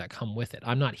things that come with it.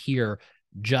 I'm not here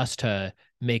just to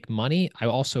make money. I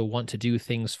also want to do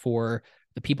things for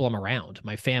the people I'm around,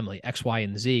 my family, X, Y,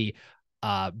 and Z,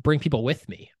 bring people with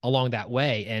me along that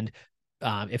way. And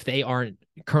if they aren't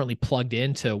currently plugged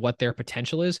into what their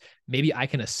potential is, maybe I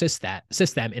can assist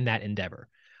them in that endeavor.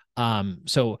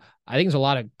 So I think there's a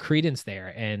lot of credence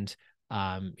there, and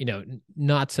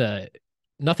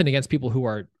nothing against people who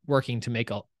are working to make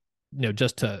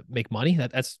just to make money.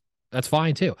 That's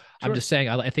fine too. Sure. I'm just saying,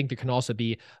 I think there can also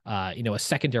be, a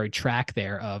secondary track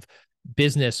there of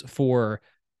business for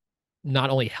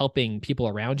not only helping people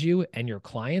around you and your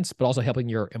clients, but also helping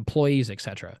your employees, et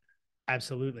cetera.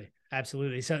 Absolutely.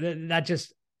 Absolutely. So that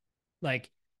just like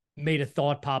made a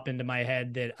thought pop into my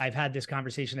head that I've had this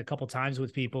conversation a couple times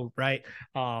with people. Right.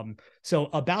 So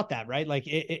about that, right? Like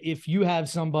if you have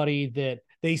somebody that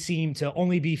they seem to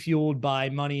only be fueled by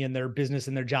money and their business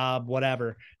and their job,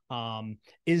 whatever,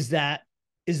 is that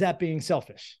being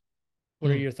selfish? What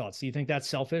are your thoughts? Do you think that's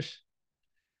selfish?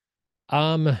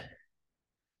 I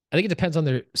think it depends on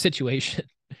their situation.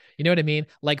 You know what I mean?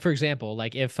 Like, for example,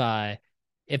 like if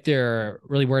they're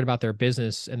really worried about their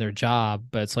business and their job,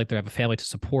 but it's like they have a family to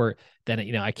support, then,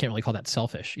 I can't really call that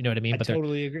selfish. You know what I mean? I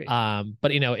totally agree.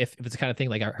 But if it's the kind of thing,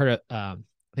 like I heard a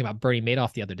thing about Bernie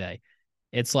Madoff the other day,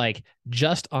 it's like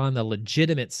just on the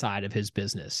legitimate side of his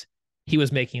business, he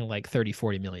was making like 30,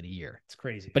 40 million a year. It's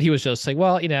crazy. But he was just like,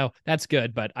 well, that's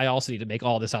good, but I also need to make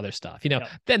all this other stuff, Yep.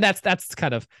 Then that's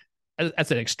kind of,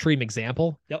 that's an extreme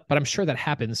example. Yep. But I'm sure that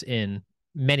happens in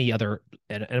many other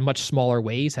and much smaller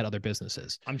ways at other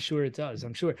businesses. I'm sure it does.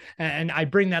 I'm sure. And I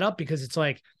bring that up because it's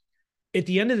like, at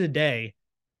the end of the day,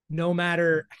 no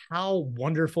matter how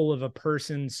wonderful of a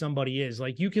person somebody is,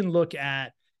 like you can look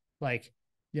at like,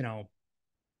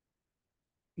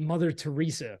 Mother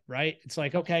Teresa, right? It's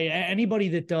like, okay, anybody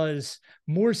that does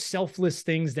more selfless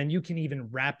things than you can even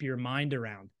wrap your mind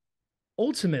around.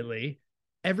 Ultimately,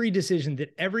 every decision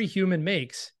that every human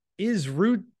makes is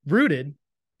rooted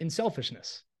in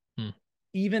selfishness.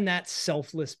 Even that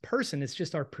selfless person, it's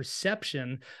just our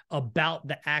perception about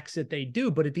the acts that they do.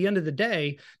 But at the end of the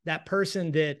day, that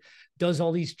person that does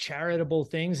all these charitable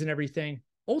things and everything,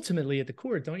 ultimately at the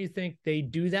core, don't you think they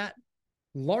do that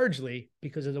largely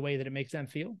because of the way that it makes them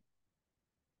feel?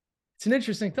 It's an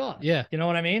interesting thought. Yeah. You know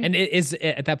what I mean? And it is,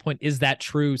 at that point, is that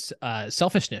true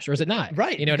selfishness, or is it not?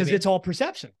 Right. You know, because what I mean? it's all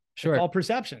perception. Sure. It's all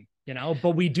perception,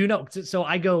 but we do know. So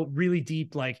I go really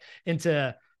deep, like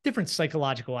into different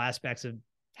psychological aspects of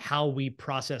how we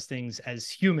process things as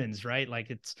humans, right?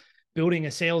 Like it's building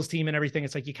a sales team and everything.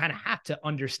 It's like, you kind of have to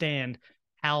understand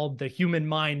how the human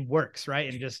mind works,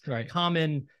 right? And just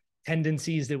common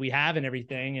tendencies that we have and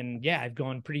everything. And yeah, I've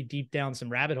gone pretty deep down some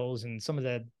rabbit holes, and some of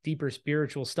the deeper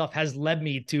spiritual stuff has led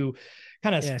me to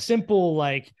kind of simple,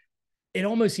 like, it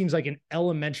almost seems like an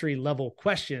elementary level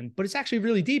question, but it's actually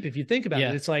really deep if you think about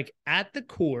it. It's like, at the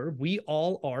core, we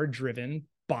all are driven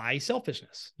by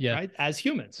selfishness, right? As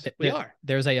humans, we are.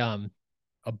 There's a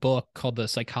book called The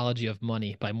Psychology of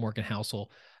Money by Morgan Housel.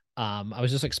 I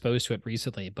was just exposed to it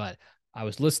recently, but I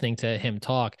was listening to him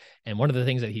talk, and one of the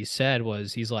things that he said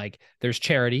was, he's like, there's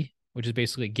charity, which is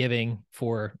basically giving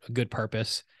for a good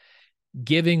purpose,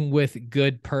 giving with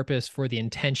good purpose for the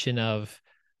intention of,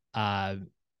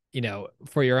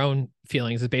 for your own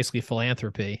feelings is basically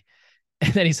philanthropy.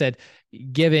 And then he said,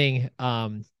 giving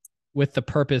with the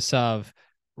purpose of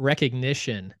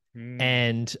recognition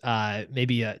and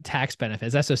maybe a tax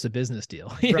benefits. That's just a business deal.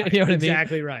 Right. You know what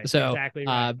exactly I mean? Right. So, exactly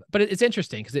right. But it's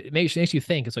interesting because it makes you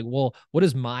think. It's like, well, what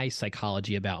is my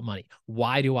psychology about money?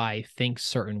 Why do I think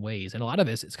certain ways? And a lot of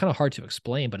it's kind of hard to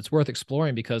explain, but it's worth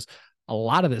exploring, because a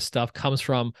lot of this stuff comes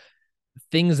from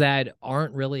things that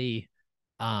aren't really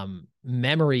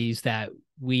memories that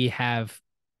we have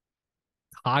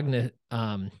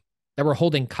that we're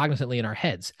holding cognizantly in our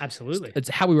heads. Absolutely. It's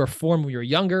how we were formed when we were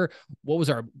younger. What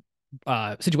was our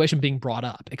situation being brought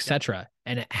up, etc.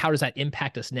 And how does that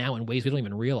impact us now in ways we don't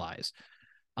even realize?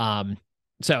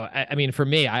 So I mean, for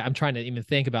me, I'm trying to even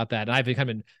think about that. And I've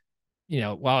become,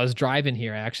 while I was driving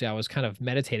here, actually, I was kind of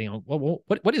meditating on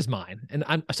what is mine, and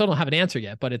I still don't have an answer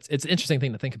yet. But it's an interesting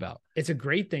thing to think about. It's a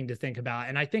great thing to think about,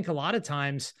 and I think a lot of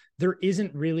times there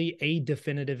isn't really a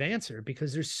definitive answer,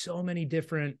 because there's so many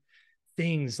different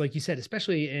things, like you said,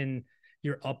 especially in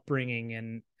your upbringing,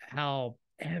 and how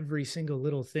every single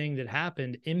little thing that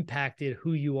happened impacted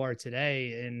who you are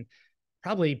today in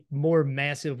probably more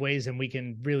massive ways than we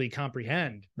can really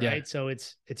comprehend. Right. Yeah. So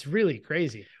it's really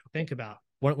crazy to think about.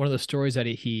 One of the stories that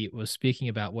he was speaking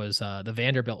about was the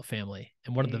Vanderbilt family.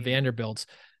 And one of the Vanderbilts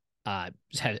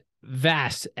had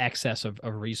vast excess of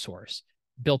resource,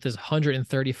 built his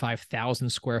 135,000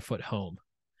 square foot home.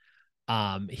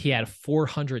 He had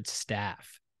 400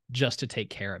 staff, just to take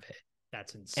care of it.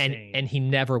 That's insane. And he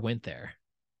never went there.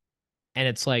 And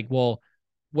it's like, well,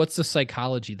 what's the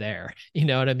psychology there? You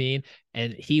know what I mean?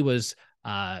 And he was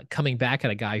coming back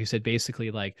at a guy who said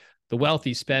basically like, the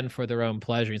wealthy spend for their own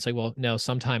pleasure. It's like, well, no,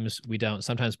 sometimes we don't.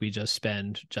 Sometimes we just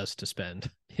spend just to spend.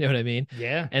 You know what I mean?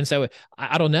 Yeah. And so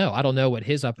I don't know. I don't know what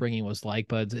his upbringing was like,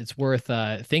 but it's worth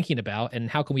thinking about. And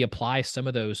how can we apply some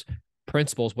of those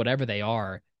principles, whatever they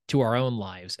are, to our own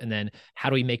lives? And then how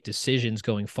do we make decisions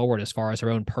going forward as far as our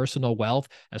own personal wealth,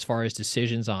 as far as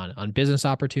decisions on business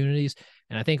opportunities?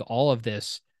 And I think all of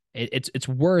this, it's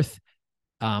worth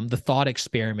the thought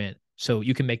experiment so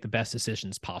you can make the best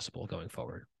decisions possible going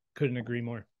forward. Couldn't agree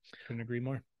more.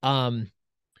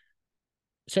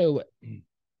 So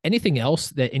anything else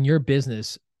that in your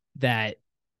business that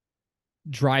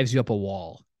drives you up a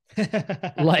wall?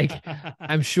 Like,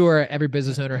 I'm sure every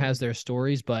business owner has their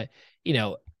stories, but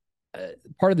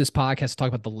part of this podcast is talk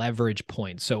about the leverage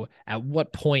point. So at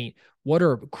what point, what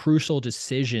are crucial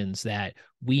decisions that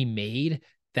we made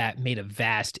that made a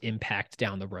vast impact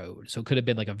down the road? So it could have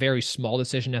been like a very small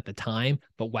decision at the time,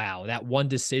 but wow, that one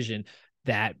decision,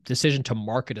 that decision to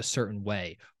market a certain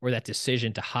way, or that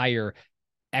decision to hire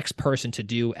X person to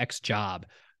do X job.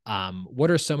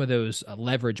 What are some of those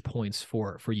leverage points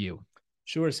for you?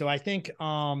 Sure. So I think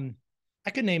I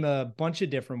could name a bunch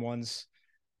of different ones.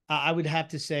 I would have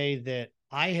to say that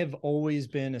I have always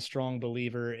been a strong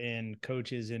believer in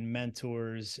coaches and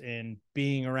mentors and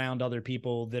being around other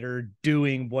people that are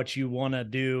doing what you want to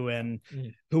do and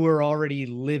who are already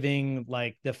living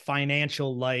like the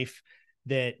financial life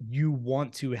that you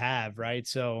want to have. Right.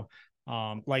 So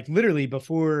like literally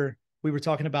before we were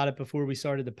talking about it, before we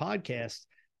started the podcast,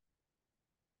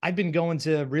 I've been going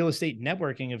to real estate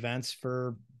networking events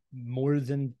for more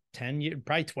than 10 years,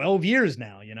 probably 12 years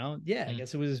now, I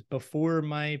guess it was before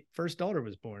my first daughter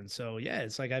was born. So yeah,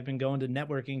 it's like, I've been going to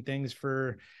networking things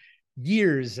for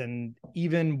years. And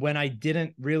even when I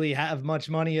didn't really have much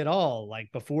money at all,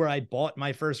 like before I bought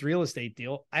my first real estate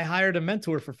deal, I hired a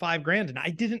mentor for $5,000 and I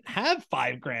didn't have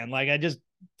 $5,000. Like I just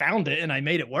found it and I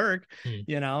made it work,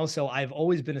 So I've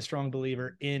always been a strong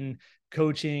believer in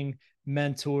coaching,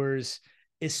 mentors,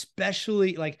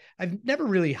 especially like I've never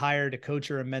really hired a coach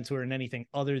or a mentor in anything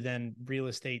other than real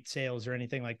estate sales or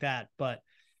anything like that. But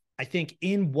I think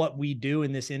in what we do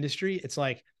in this industry, it's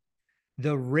like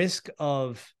the risk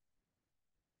of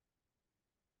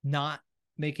not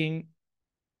making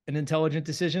an intelligent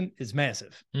decision is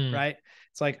massive, right?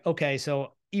 It's like, okay,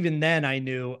 so even then I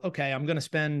knew, okay, I'm going to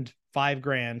spend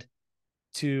 $5,000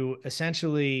 to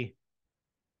essentially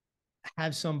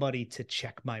have somebody to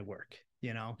check my work,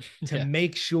 to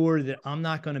make sure that I'm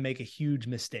not going to make a huge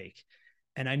mistake.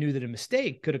 And I knew that a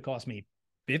mistake could have cost me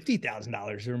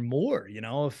 $50,000 or more,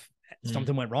 if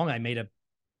something went wrong, I made a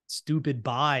stupid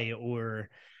buy or,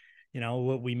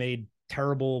 we made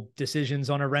terrible decisions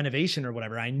on a renovation or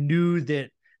whatever. I knew that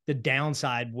the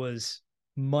downside was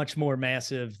much more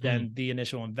massive than the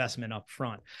initial investment up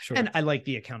front. Sure. And I like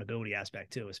the accountability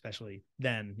aspect too, especially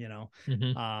then,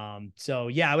 So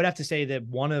yeah, I would have to say that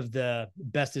one of the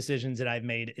best decisions that I've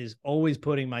made is always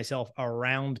putting myself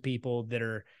around people that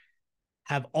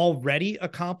have already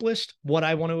accomplished what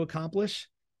I want to accomplish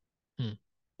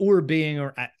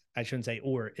or I shouldn't say,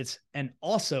 and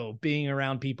also being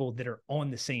around people that are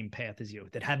on the same path as you,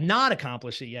 that have not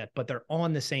accomplished it yet, but they're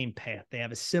on the same path. They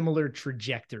have a similar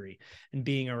trajectory, and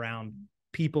being around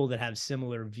people that have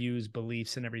similar views,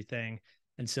 beliefs, and everything,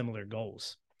 and similar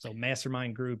goals. So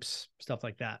mastermind groups, stuff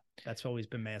like that. That's always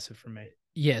been massive for me.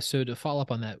 Yeah. So to follow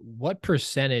up on that, what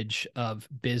percentage of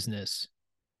business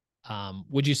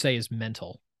would you say is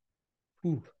mental?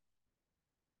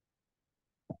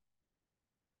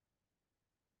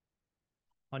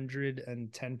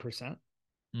 110%.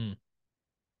 I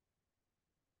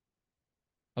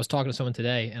was talking to someone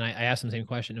today and I asked them the same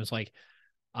question. It was like,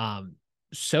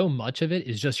 so much of it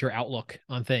is just your outlook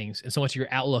on things. And so much of your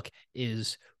outlook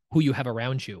is who you have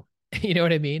around you. You know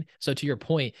what I mean? So to your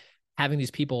point, having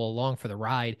these people along for the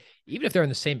ride, even if they're in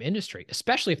the same industry,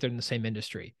 especially if they're in the same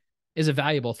industry, is a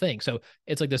valuable thing. So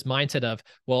it's like this mindset of,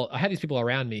 well, I have these people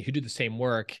around me who do the same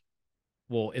work.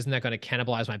 Well, isn't that going to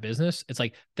cannibalize my business? It's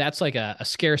like, that's like a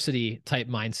scarcity type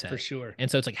mindset. For sure. And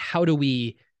so it's like, how do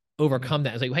we overcome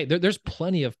that? It's like, hey, there's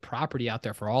plenty of property out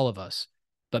there for all of us,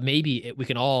 but maybe we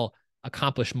can all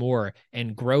accomplish more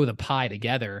and grow the pie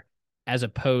together as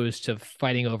opposed to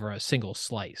fighting over a single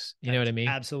slice. You know what I mean?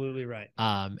 Absolutely right.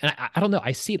 And I don't know.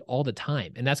 I see it all the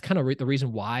time. And that's kind of the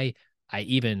reason why I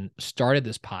even started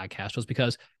this podcast, was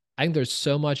because I think there's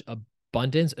so much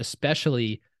abundance,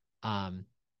 especially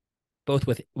both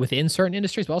within certain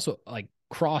industries, but also like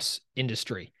cross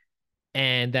industry.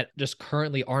 and that just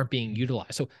currently aren't being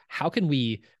utilized. So how can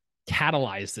we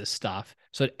catalyze this stuff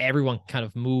so that everyone can kind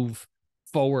of move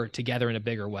forward together in a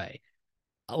bigger way?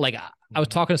 Like I was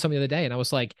talking to somebody the other day and I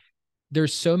was like,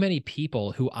 there's so many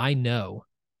people who I know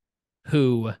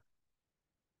who,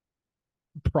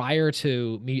 prior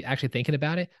to me actually thinking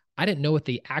about it, I didn't know what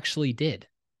they actually did.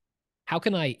 How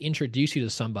can I introduce you to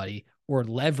somebody or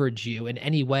leverage you in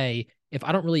any way if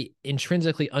I don't really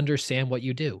intrinsically understand what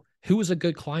you do? Who is a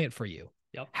good client for you?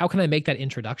 Yep. How can I make that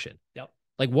introduction? Yep.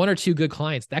 Like 1 or 2 good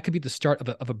clients, that could be the start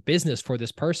of a business for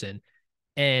this person.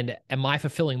 And am I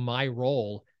fulfilling my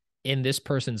role in this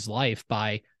person's life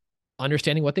by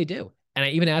understanding what they do? And I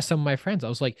even asked some of my friends, I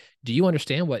was like, do you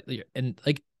understand what, and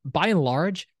like by and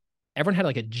large, everyone had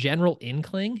like a general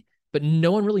inkling, but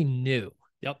no one really knew.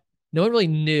 Yep. No one really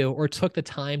knew or took the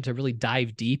time to really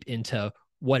dive deep into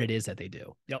what it is that they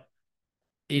do. Yep.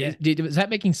 Is that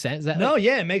making sense? Is that no,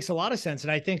 yeah, it makes a lot of sense.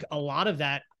 And I think a lot of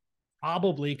that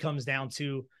probably comes down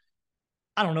to,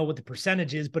 I don't know what the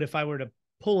percentage is, but if I were to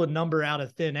pull a number out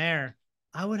of thin air,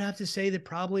 I would have to say that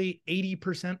probably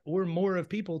 80% or more of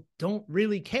people don't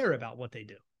really care about what they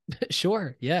do.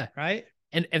 Sure. Yeah. Right.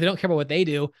 And if they don't care about what they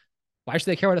do, why should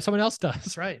they care what someone else does?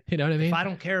 That's right. You know what I mean? If I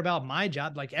don't care about my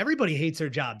job, like everybody hates their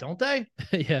job, don't they?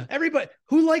 Yeah. Everybody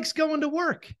who likes going to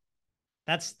work.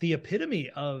 That's the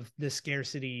epitome of the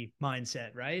scarcity mindset,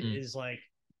 right? Is like,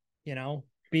 you know,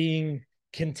 being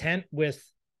content with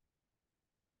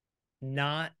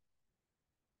not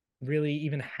really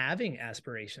even having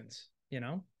aspirations, you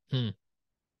know?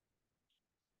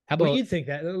 How What about do you think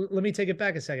that, let me take it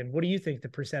back a second. What do you think the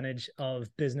percentage of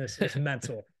business is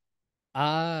mental?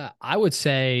 I would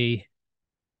say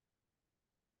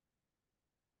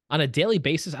on a daily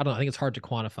basis, I don't know. I think it's hard to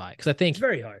quantify because I think It's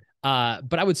very hard.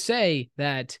 But I would say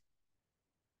that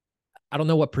I don't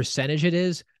know what percentage it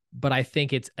is, but I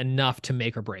think it's enough to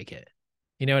make or break it.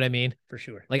 You know what I mean? For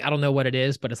sure. Like, I don't know what it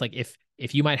is, but it's like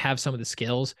if you might have some of the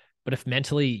skills, but if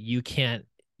mentally you can't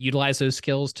utilize those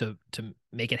skills to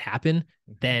make it happen,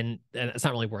 then it's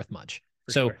not really worth much.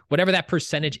 So whatever that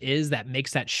percentage is that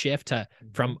makes that shift to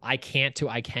from I can't to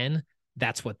I can,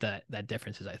 that's what that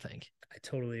difference is, I think. I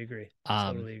totally agree.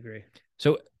 Totally agree.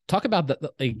 So talk about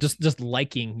the like just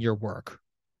liking your work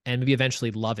and maybe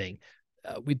eventually loving.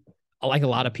 Like a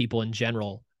lot of people in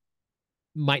general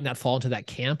might not fall into that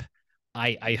camp.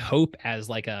 I hope as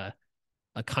like a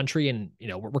country, and you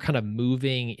know, we're kind of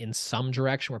moving in some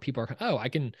direction where people are, oh, I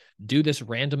can do this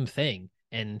random thing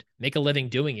and make a living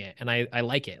doing it. And I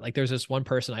like it. Like there's this one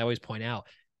person I always point out,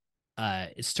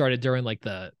 it started during like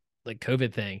the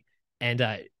COVID thing. And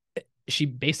she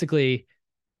basically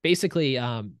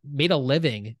made a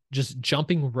living just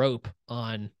jumping rope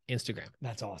on Instagram.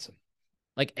 That's awesome.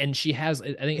 Like, and she has,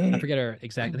 I think, I forget her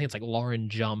exact, I think it's like Lauren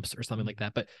Jumps or something like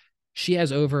that, but she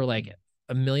has over like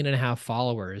 1.5 million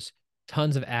followers,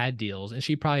 tons of ad deals, and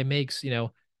she probably makes, you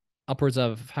know, upwards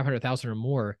of 500,000 or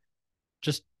more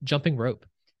just jumping rope.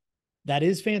 That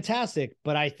is fantastic,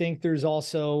 but I think there's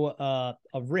also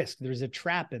a risk. There's a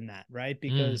trap in that, right?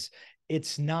 Because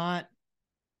it's not,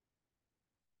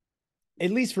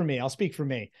 at least for me, I'll speak for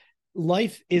me.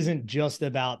 Life isn't just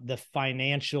about the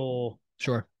financial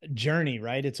journey,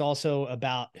 right? It's also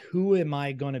about who am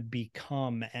I going to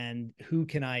become and who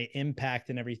can I impact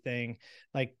and everything.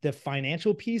 Like the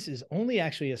financial piece is only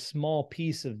actually a small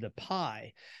piece of the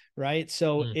pie, right?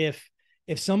 So if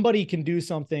somebody can do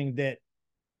something that,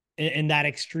 in that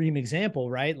extreme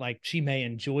example, right? Like she may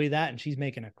enjoy that and she's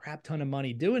making a crap ton of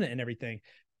money doing it and everything.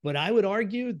 But I would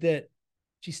argue that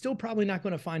she's still probably not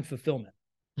going to find fulfillment.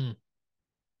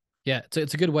 Yeah.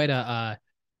 It's a good way to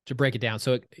break it down.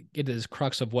 So it is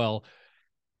crux of, well,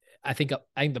 I think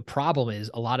the problem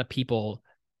is a lot of people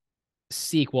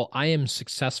seek, well, I am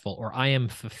successful or I am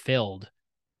fulfilled,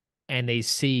 and they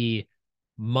see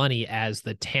money as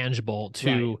the tangible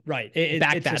to back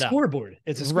it's that a scoreboard.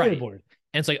 It's a scoreboard. Right.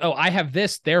 And it's like, oh, I have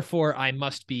this, therefore I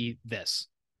must be this.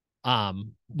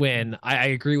 When I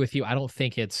agree with you, I don't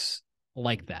think it's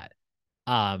like that.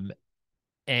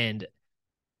 And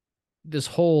this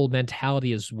whole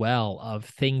mentality as well of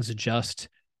things just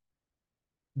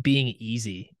being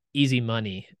easy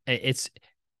money. It's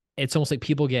almost like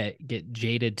people get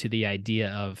jaded to the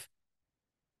idea of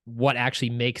what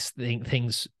actually makes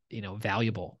things, you know,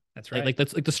 valuable. That's right. Like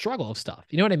that's like the struggle of stuff.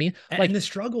 You know what I mean? And like the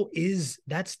struggle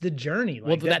that's the journey.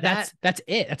 Like well, that's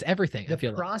it. That's everything.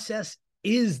 The process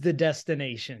is the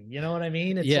destination. You know what I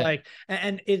mean? It's like,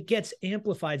 and it gets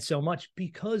amplified so much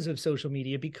because of social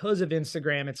media, because of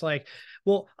Instagram. It's like,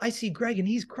 well, I see Greg and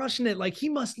he's crushing it. Like he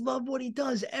must love what he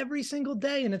does every single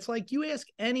day. And it's like, you ask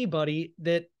anybody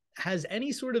that has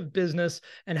any sort of business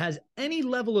and has any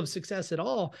level of success at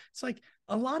all, it's like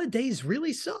a lot of days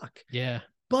really suck. Yeah.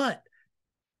 But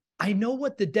I know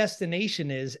what the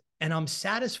destination is, and I'm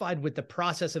satisfied with the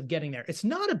process of getting there. It's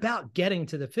not about getting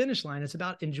to the finish line. It's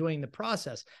about enjoying the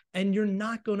process. And you're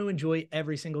not going to enjoy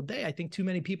every single day. I think too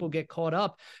many people get caught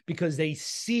up because they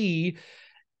see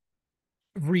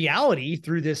reality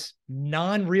through this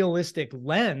non-realistic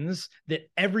lens that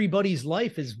everybody's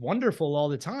life is wonderful all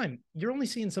the time. You're only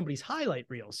seeing somebody's highlight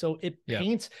reel. So it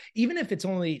paints, even if it's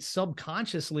only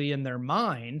subconsciously in their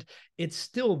mind, it's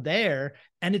still there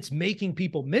and it's making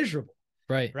people miserable.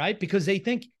 Right. Because they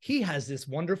think he has this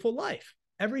wonderful life.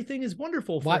 Everything is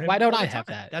wonderful for him. Why don't I have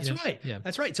that? That's right. Yeah.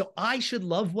 That's right. So I should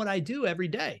love what I do every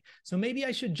day. So maybe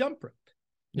I should jump rope.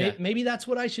 Yeah. Maybe that's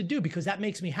what I should do because that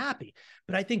makes me happy.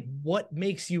 But I think what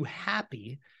makes you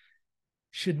happy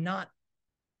should not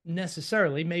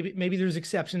necessarily, maybe there's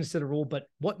exceptions to the rule, but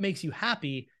what makes you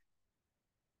happy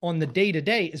on the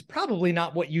day-to-day is probably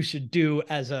not what you should do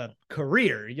as a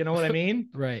career. You know what I mean?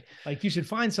 Right. Like you should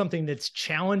find something that's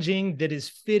challenging, that is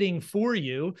fitting for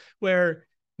you, where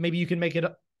maybe you can make it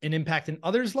an impact in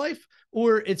others' life,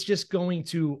 or it's just going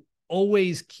to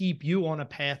always keep you on a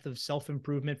path of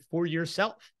self-improvement for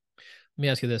yourself. Let me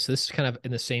ask you this. This is kind of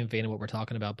in the same vein of what we're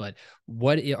talking about, but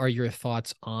what are your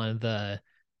thoughts on the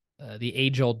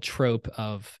age-old trope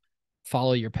of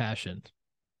follow your passion?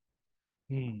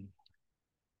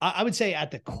 I would say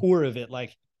at the core of it,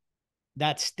 like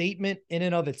that statement in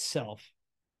and of itself,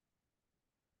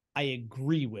 I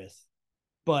agree with,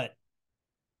 but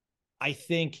I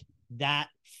think that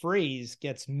phrase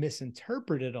gets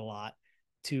misinterpreted a lot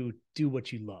to do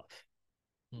what you love.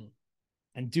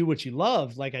 And do what you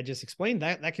love, like I just explained,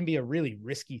 that can be a really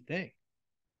risky thing,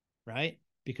 right?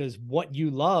 Because what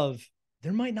you love,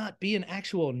 there might not be an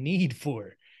actual need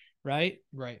for, right?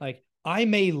 Like I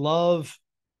may love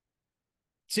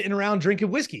sitting around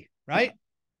drinking whiskey, right?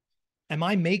 Am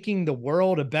I making the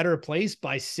world a better place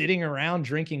by sitting around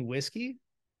drinking whiskey?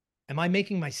 Am I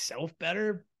making myself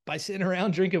better by sitting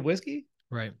around drinking whiskey?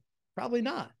 Right. Probably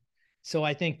not. So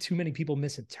I think too many people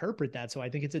misinterpret that. So I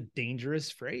think it's a dangerous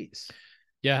phrase.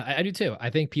 Yeah, I do too. I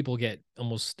think people get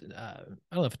almost, I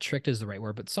don't know if tricked is the right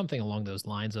word, but something along those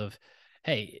lines of,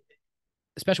 hey,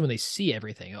 especially when they see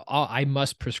everything, I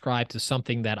must prescribe to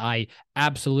something that I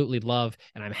absolutely love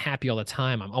and I'm happy all the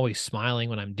time. I'm always smiling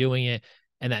when I'm doing it.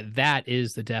 And that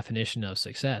is the definition of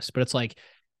success. But it's like,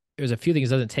 there's a few things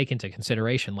that doesn't take into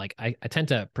consideration. Like I tend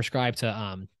to prescribe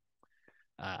to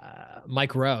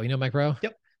Mike Rowe. You know Mike Rowe?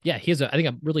 Yep. Yeah, he has I think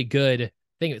a really good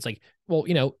thing. It's like, well,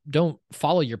 don't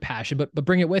follow your passion, but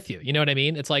bring it with you. You know what I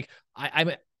mean? It's like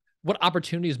I'm what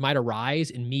opportunities might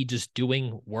arise in me just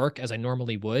doing work as I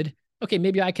normally would. Okay,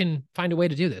 maybe I can find a way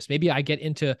to do this. Maybe I get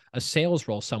into a sales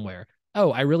role somewhere.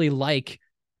 Oh, I really like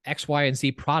X, Y, and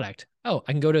Z product. Oh,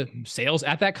 I can go to sales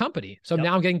at that company. So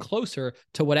now I'm getting closer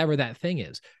to whatever that thing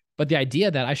is. But the idea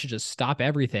that I should just stop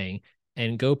everything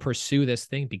and go pursue this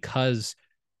thing because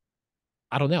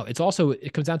I don't know. It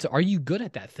comes down to, are you good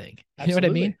at that thing? You know what I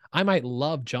mean? I might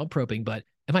love jump roping, but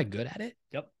am I good at it?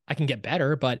 Yep. I can get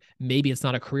better, but maybe it's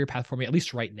not a career path for me, at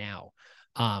least right now.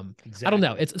 Exactly. I don't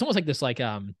know. It's almost like this, like,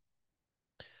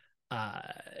 I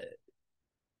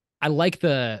like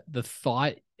the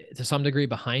thought to some degree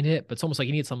behind it, but it's almost like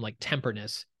you need some like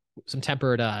temperedness, some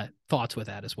tempered thoughts with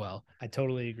that as well. I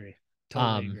totally agree.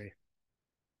 Totally agree.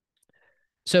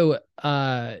 So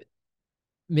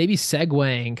maybe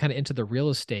segueing kind of into the real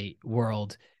estate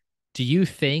world, do you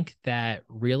think that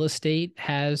real estate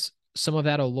has some of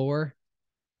that allure?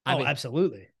 I mean,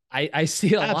 absolutely. I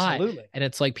see it a lot. Absolutely. And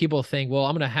it's like people think, well,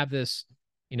 I'm going to have this,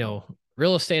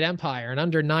 real estate empire in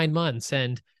under 9 months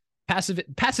and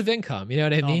passive income. You know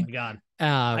what I mean? Oh my God.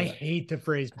 I hate the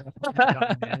phrase. Man.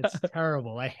 It's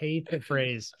terrible. I hate the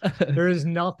phrase. There is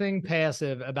nothing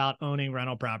passive about owning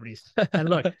rental properties. And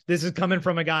look, this is coming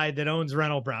from a guy that owns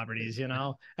rental properties, and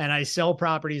I sell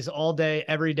properties all day,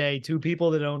 every day to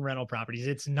people that own rental properties.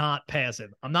 It's not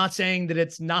passive. I'm not saying that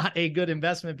it's not a good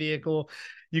investment vehicle.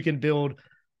 You can build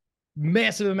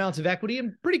massive amounts of equity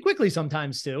and pretty quickly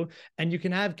sometimes too. And you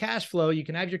can have cash flow, you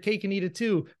can have your cake and eat it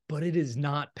too, but it is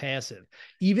not passive.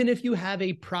 Even if you have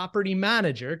a property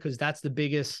manager, because that's the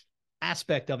biggest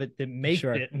aspect of it that makes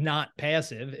it not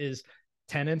passive, is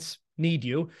tenants need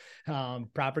you.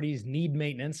 Properties need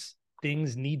maintenance.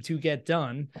 Things need to get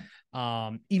done.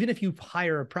 Even if you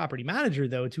hire a property manager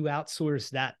though, to outsource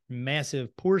that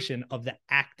massive portion of the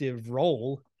active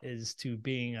role is to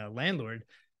being a landlord,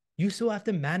 you still have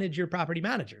to manage your property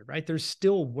manager, right? There's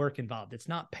still work involved. It's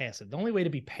not passive. The only way to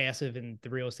be passive in the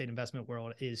real estate investment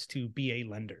world is to be a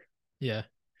lender. Yeah.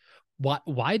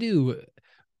 Why do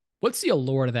What's the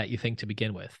allure to that, you think, to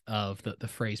begin with, of the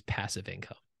phrase passive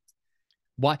income?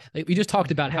 Why? Like, we just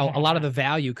talked about how a lot of the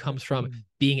value comes from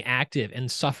being active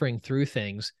and suffering through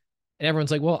things. And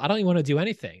everyone's like, well, I don't even want to do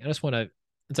anything. I just want to,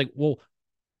 it's like, well,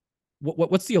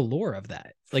 what's the allure of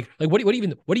that? Like what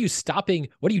are you stopping?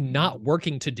 What are you not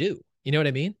working to do? You know what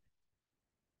I mean?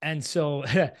 And so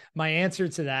my answer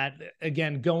to that,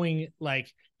 again, going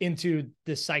like into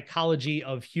the psychology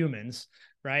of humans,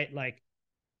 right? Like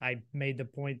I made the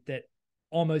point that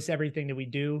almost everything that we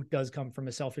do does come from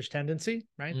a selfish tendency,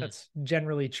 right? That's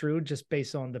generally true, just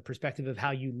based on the perspective of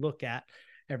how you look at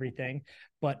everything.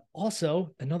 But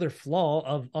also another flaw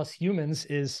of us humans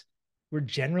is we're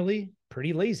generally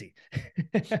pretty lazy.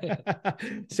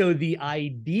 So the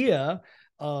idea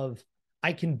of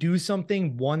I can do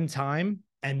something one time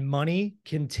and money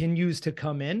continues to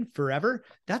come in forever,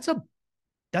 that's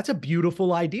a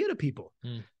beautiful idea to people.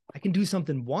 I can do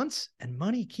something once and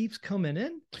money keeps coming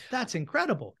in. That's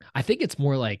incredible. I think it's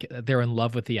more like they're in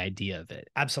love with the idea of it.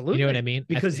 Absolutely. You know what I mean?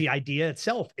 Because the idea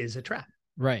itself is a trap.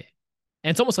 Right.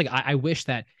 And it's almost like I wish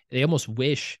that they almost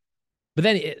wish, but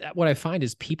then what I find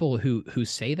is people who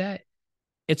say that,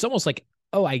 it's almost like,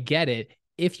 oh, I get it.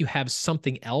 If you have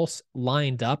something else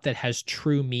lined up that has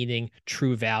true meaning,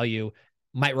 true value,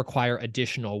 might require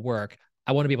additional work,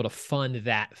 I want to be able to fund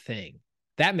that thing.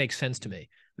 That makes sense to me.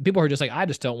 People are just like, I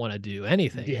just don't want to do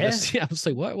anything. Yeah. I'm just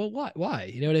like, what? Well, what? Why?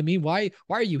 You know what I mean? Why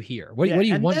are you here? What do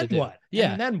you want to do? What?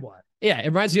 Yeah. And then what? Yeah. It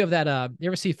reminds me of that. You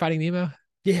ever see Finding Nemo?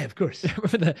 Yeah, of course.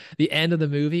 Remember the end of the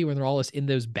movie when they're all in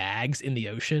those bags in the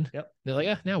ocean? Yep. They're like,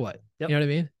 yeah, now what? Yep. You know what I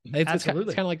mean? Absolutely.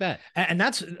 It's kind of like that. And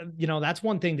that's, that's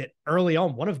one thing that early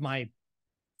on, one of my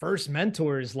first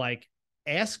mentors like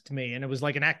asked me, and it was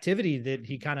like an activity that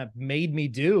he kind of made me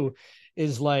do,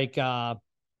 is like,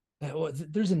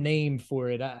 there's a name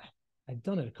for it. I've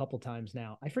done it a couple times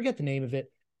now. I forget the name of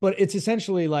it, but it's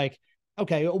essentially like,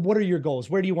 okay, what are your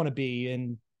goals? Where do you want to be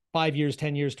in 5 years,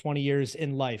 10 years, 20 years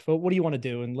in life? What do you want to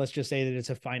do? And let's just say that it's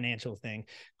a financial thing.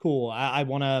 Cool. I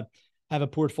want to have a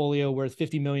portfolio worth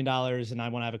 $50 million and I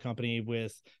want to have a company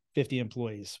with 50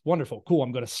 employees. Wonderful. Cool.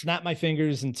 I'm going to snap my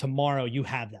fingers and tomorrow you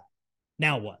have that.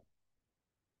 Now what?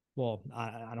 Well,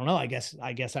 I don't know. I guess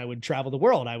I would travel the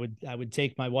world. I would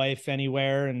take my wife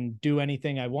anywhere and do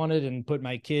anything I wanted and put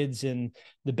my kids in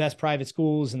the best private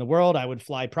schools in the world. I would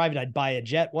fly private. I'd buy a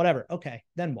jet, whatever. Okay.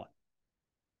 Then what?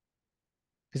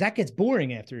 Because that gets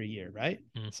boring after a year, right?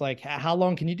 It's like, how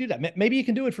long can you do that? Maybe you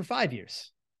can do it for 5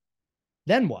 years.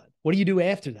 Then what? What do you do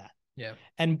after that? Yeah.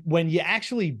 And when you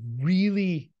actually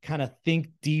really kind of think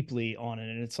deeply on it,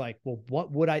 and it's like, well,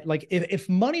 what would I like if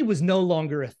money was no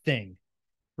longer a thing,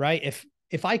 right?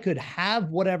 If I could have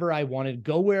whatever I wanted,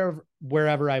 go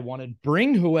wherever I wanted,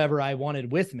 bring whoever I wanted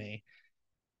with me,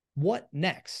 what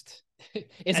next?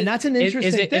 That's an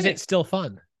interesting thing. Is it still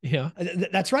fun? Yeah,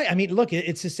 that's right. I mean, look,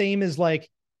 it's the same as like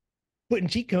putting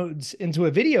cheat codes into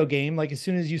a video game. Like as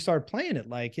soon as you start playing it,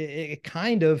 like it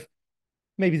kind of,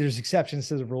 maybe there's exceptions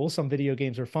to the rule. Some video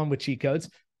games are fun with cheat codes,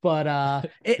 but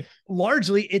it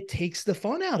largely takes the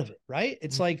fun out of it, right?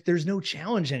 It's like there's no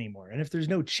challenge anymore. And if there's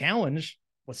no challenge,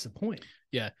 what's the point?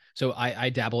 Yeah. So I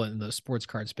dabble in the sports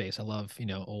card space. I love,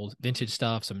 old vintage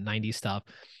stuff, some 90s stuff.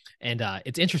 And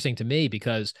it's interesting to me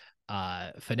because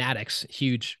Fanatics,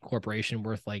 huge corporation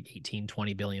worth like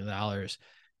 $18-20 billion,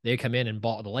 they come in and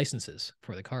bought the licenses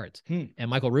for the cards. And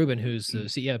Michael Rubin, who's the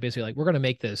CEO, basically like, we're going to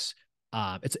make this,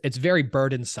 it's very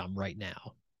burdensome right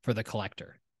now for the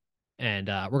collector. And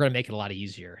we're going to make it a lot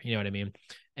easier. You know what I mean?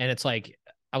 And it's like,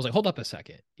 I was like, hold up a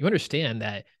second. You understand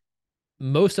that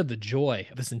most of the joy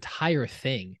of this entire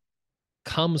thing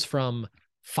comes from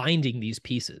finding these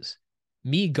pieces.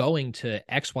 Me going to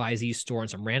XYZ store in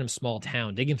some random small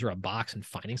town, digging through a box and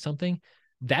finding something,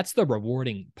 that's the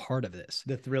rewarding part of this.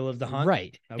 The thrill of the hunt.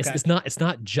 Right. Okay. It's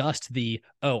not just the,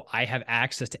 oh, I have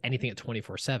access to anything at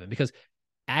 24/7, because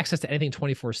access to anything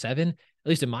 24/7, at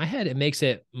least in my head, it makes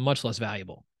it much less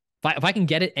valuable. If I can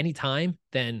get it anytime,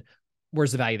 then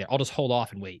where's the value there? I'll just hold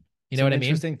off and wait. You know what I mean?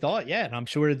 Interesting thought. Yeah. And I'm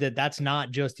sure that's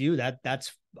not just you.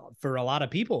 That's for a lot of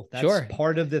people. That's sure.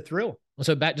 Part of the thrill.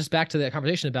 So back to the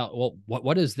conversation about, well,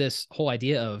 what is this whole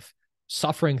idea of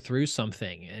suffering through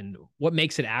something and what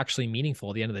makes it actually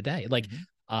meaningful at the end of the day? Like,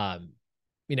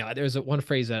 there's one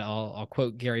phrase that I'll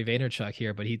quote Gary Vaynerchuk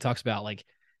here, but he talks about like,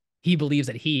 he believes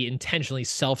that he intentionally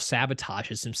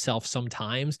self-sabotages himself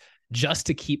sometimes just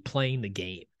to keep playing the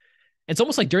game. It's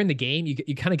almost like during the game,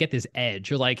 you kind of get this edge.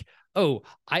 You're like, oh,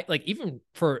 I like, even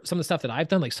for some of the stuff that I've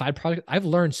done, like side project, I've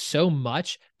learned so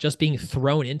much just being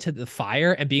thrown into the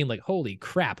fire and being like, holy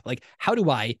crap. Like, how do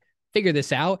I figure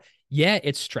this out? Yeah,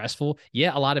 it's stressful.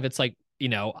 Yeah, a lot of it's like,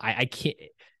 I can't,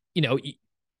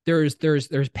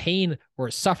 there's pain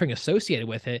or suffering associated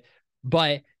with it,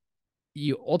 but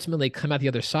you ultimately come out the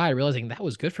other side realizing that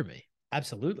was good for me.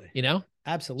 Absolutely. You know?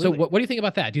 Absolutely. So what do you think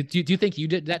about that? Do you think you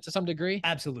did that to some degree?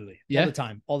 Absolutely. Yeah.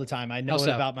 All the time. I know How it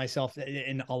so? about myself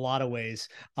in a lot of ways.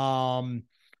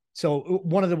 So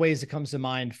one of the ways that comes to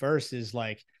mind first is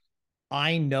like,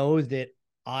 I know that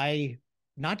I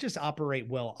not just operate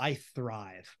well, I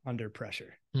thrive under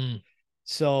pressure.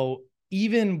 So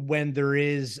even when there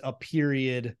is a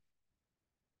period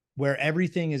where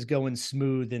everything is going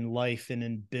smooth in life and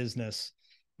in business,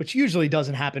 which usually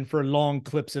doesn't happen for long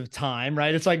clips of time,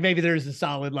 right? It's like maybe there's a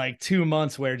solid like 2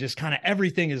 months where just kind of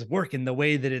everything is working the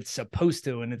way that it's supposed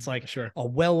to. And it's like a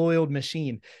well-oiled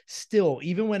machine. Still,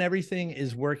 even when everything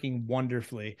is working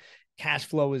wonderfully, cash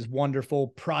flow is wonderful,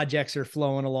 projects are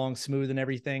flowing along smooth and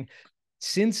everything.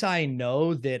 Since I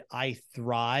know that I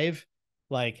thrive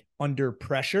like under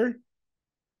pressure,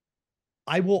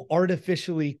 I will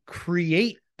artificially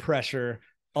create pressure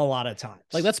a lot of times.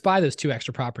 Like, let's buy those 2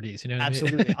 extra properties. You know what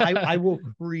Absolutely. I mean? I will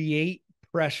create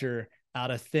pressure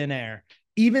out of thin air,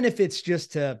 even if it's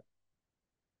just to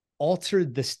alter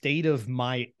the state of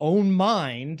my own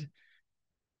mind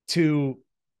to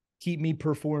keep me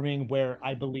performing where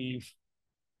I believe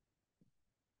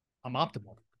I'm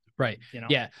optimal. Right. You know?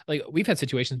 Yeah. Like, we've had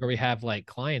situations where we have like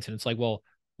clients and it's like, well,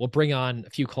 we'll bring on a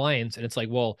few clients and it's like,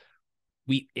 well,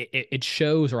 it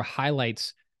shows or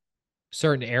highlights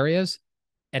certain areas.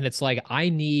 And it's like, I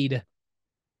need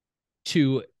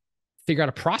to figure out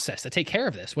a process to take care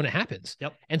of this when it happens.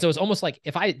 Yep. And so it's almost like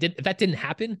if that didn't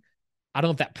happen, I don't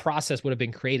know if that process would have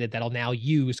been created that I'll now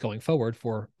use going forward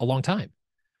for a long time.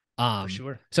 For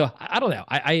sure. So I don't know.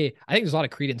 I think there's a lot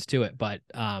of credence to it, but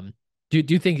do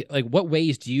you think, like, what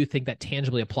ways do you think that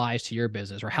tangibly applies to your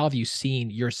business, or how have you seen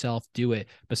yourself do it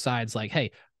besides like,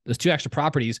 hey, those 2 extra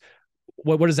properties,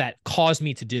 what does that cause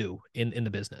me to do in the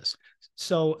business?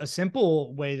 So a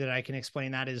simple way that I can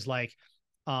explain that is like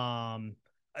the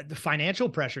financial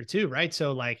pressure too, right?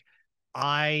 So like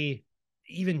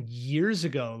even years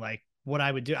ago, like what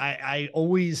I would do, I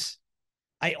always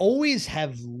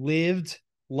have lived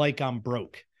like I'm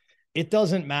broke. It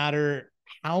doesn't matter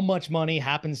how much money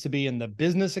happens to be in the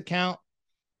business account.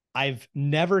 I've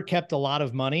never kept a lot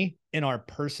of money in our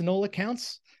personal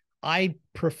accounts. I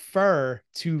prefer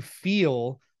to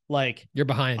feel like you're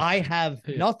behind. I have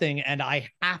nothing and I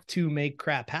have to make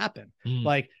crap happen.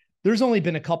 Like, there's only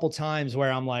been a couple times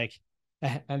where I'm like,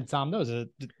 and Tom knows it.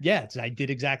 Yeah, I did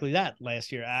exactly that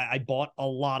last year. I bought a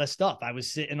lot of stuff. I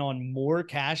was sitting on more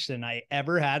cash than I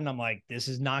ever had. And I'm like, this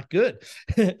is not good.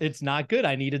 It's not good.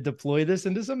 I need to deploy this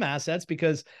into some assets,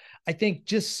 because I think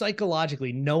just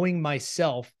psychologically knowing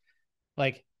myself,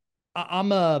 like,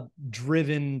 I'm a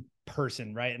driven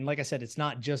person, right? And like I said, it's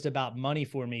not just about money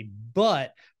for me,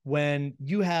 but when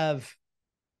you have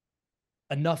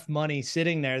enough money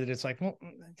sitting there that it's like, well,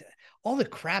 all the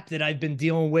crap that I've been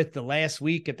dealing with the last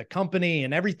week at the company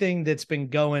and everything that's been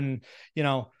going,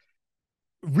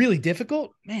 really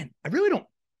difficult, man, I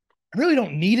really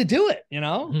don't need to do it.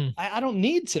 I don't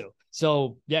need to.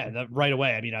 So yeah, right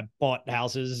away. I mean, I bought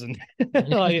houses and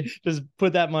like just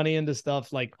put that money into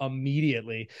stuff like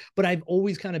immediately. But I've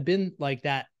always kind of been like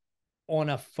that on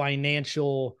a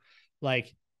financial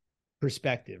like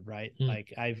perspective, right?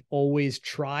 Like, I've always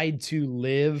tried to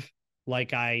live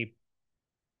like I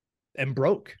am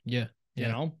broke. Yeah.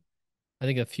 I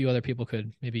think a few other people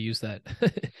could maybe use that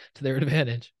to their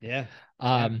advantage. Yeah.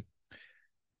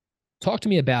 Talk to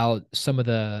me about some of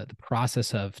the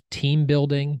process of team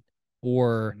building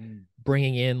or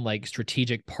bringing in like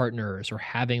strategic partners or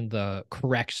having the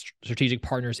correct strategic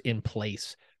partners in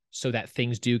place so that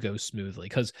things do go smoothly.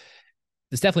 Because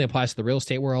this definitely applies to the real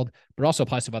estate world, but it also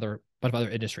applies to other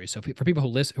industries. So for people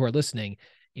who are listening,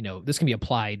 this can be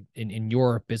applied in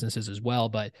your businesses as well.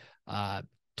 But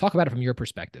talk about it from your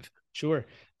perspective. Sure.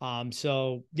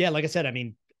 So yeah, like I said, I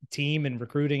mean, team and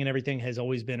recruiting and everything has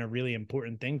always been a really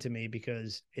important thing to me,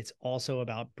 because it's also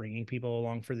about bringing people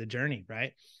along for the journey,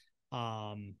 right?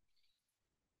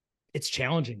 It's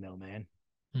challenging though, man.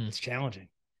 It's challenging.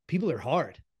 People are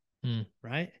hard,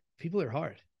 right? People are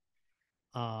hard.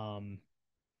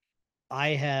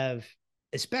 I have,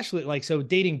 especially like, so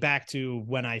dating back to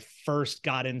when I first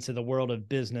got into the world of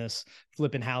business,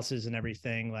 flipping houses and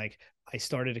everything, like I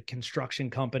started a construction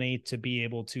company to be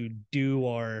able to do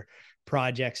our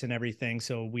projects and everything.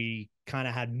 So we kind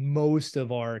of had most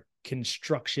of our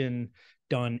construction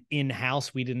done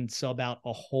in-house. We didn't sub out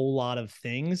a whole lot of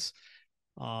things.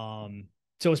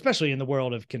 So especially in the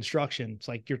world of construction, it's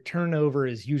like your turnover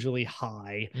is usually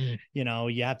high.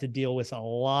 You have to deal with a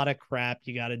lot of crap.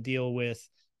 You got to deal with,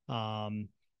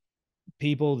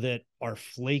 people that are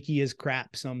flaky as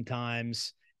crap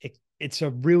sometimes. It's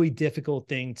a really difficult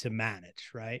thing to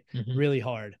manage, right? Mm-hmm. Really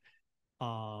hard.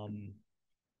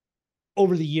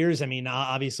 Over the years, I mean,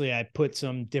 obviously I put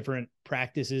some different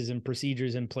practices and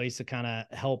procedures in place to kind of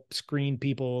help screen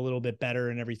people a little bit better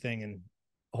and everything, and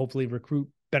hopefully recruit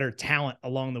better talent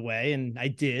along the way. And I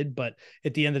did, but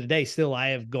at the end of the day, still, I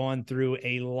have gone through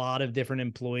a lot of different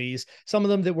employees, some of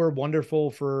them that were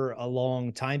wonderful for a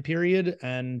long time period,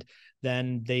 and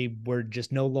then they were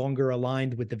just no longer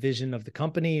aligned with the vision of the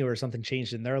company, or something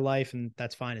changed in their life, and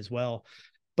that's fine as well.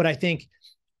 But I think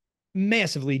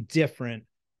massively different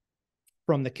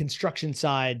from the construction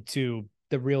side to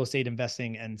the real estate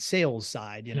investing and sales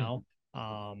side, you know,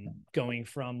 going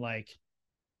from like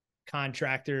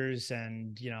contractors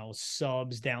and, you know,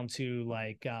 subs down to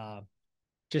like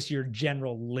just your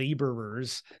general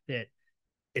laborers that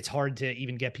it's hard to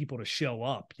even get people to show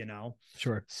up, you know?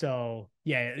 Sure. So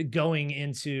yeah, going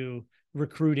into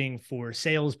recruiting for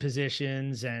sales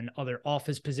positions and other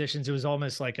office positions, it was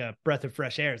almost like a breath of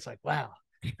fresh air. It's like, wow,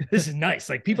 this is nice.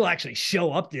 Like, people actually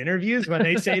show up to interviews when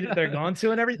they say that they're going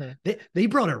to and everything. They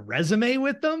brought a resume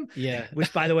with them. Yeah.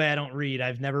 Which, by the way, I don't read.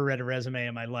 I've never read a resume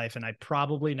in my life, and I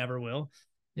probably never will.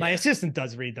 My assistant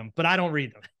does read them, but I don't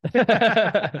read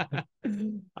them.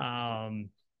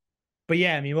 But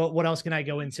yeah, I mean, what else can I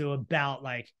go into about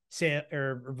like say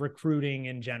or recruiting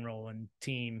in general and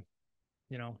team,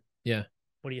 you know? Yeah.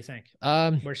 What do you think?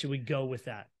 Where should we go with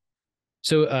that?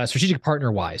 So strategic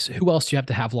partner wise, who else do you have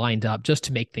to have lined up just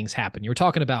to make things happen? You were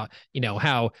talking about, you know,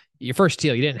 how your first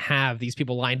deal, you didn't have these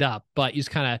people lined up, but you just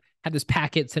kind of had this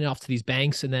packet, sent it off to these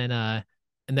banks, and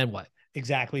then what?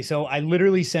 Exactly. So I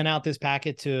literally sent out this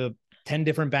packet to 10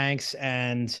 different banks,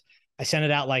 and I sent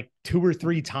it out like 2 or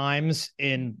 3 times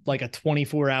in like a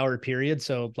 24-hour period.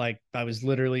 So like I was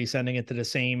literally sending it to the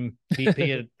same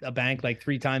VP at a bank like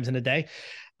 3 times in a day.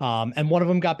 And one of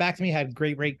them got back to me, had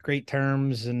great rate, great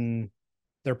terms, and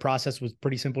their process was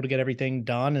pretty simple to get everything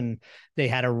done. And they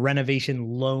had a renovation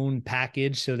loan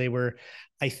package. So they were,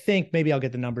 I think, maybe I'll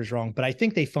get the numbers wrong, but I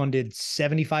think they funded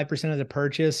 75% of the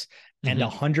purchase and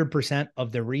 100%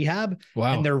 of the rehab.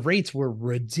 Wow. And their rates were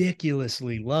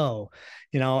ridiculously low.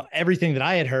 You know, everything that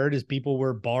I had heard is people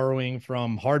were borrowing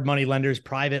from hard money lenders,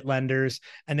 private lenders,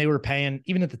 and they were paying,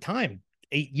 even at the time,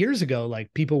 8 years ago,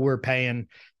 like people were paying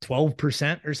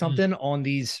 12% or something on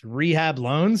these rehab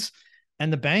loans.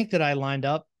 And the bank that I lined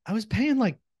up, I was paying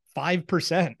like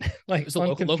 5%. Like, it was a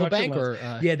local bank loans.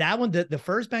 or yeah, that one, the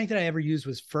first bank that I ever used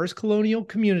was First Colonial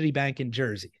Community Bank in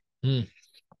Jersey.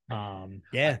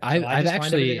 Yeah,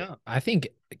 I think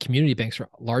community banks are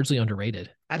largely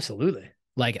underrated. Absolutely.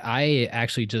 Like, I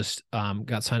actually just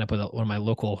got signed up with one of my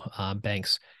local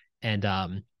banks,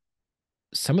 and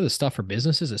some of the stuff for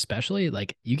businesses, especially,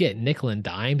 like, you get nickel and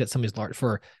dimed at somebody's large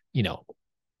for, you know,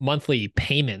 monthly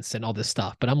payments and all this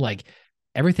stuff. But I'm like,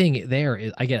 everything there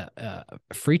is, I get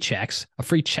free checks, a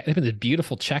free check, they have this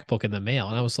beautiful checkbook in the mail.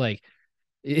 And I was like,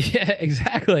 yeah,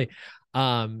 exactly.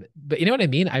 But you know what I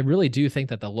mean? I really do think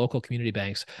that the local community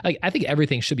banks, like, I think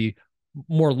everything should be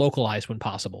more localized when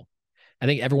possible. I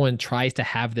think everyone tries to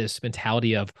have this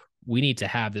mentality of, we need to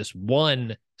have this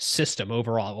one system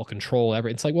overall that will control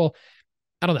everything. It's like, well,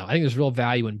 I don't know. I think there's real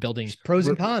value in building there's pros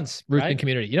and cons, roots right? in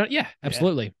community. You know, yeah,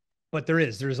 absolutely. Yeah. But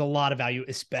there's a lot of value,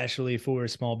 especially for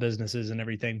small businesses and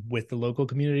everything, with the local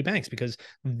community banks, because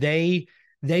they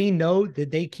know that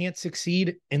they can't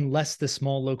succeed unless the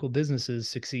small local businesses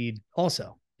succeed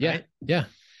also. Yeah. Right? Yeah.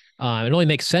 It only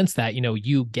makes sense that, you know,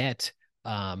 you get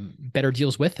better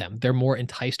deals with them. They're more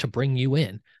enticed to bring you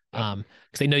in because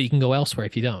they know you can go elsewhere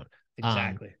if you don't.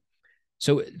 Exactly.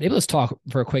 So maybe let's talk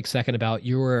for a quick second about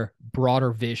your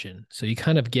broader vision. So you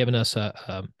kind of given us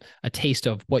a taste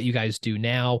of what you guys do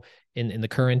now in the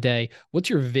current day. What's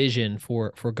your vision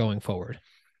for going forward?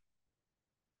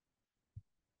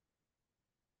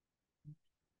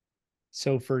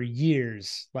 So for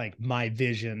years, like, my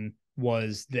vision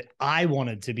was that I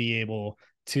wanted to be able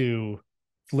to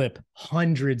flip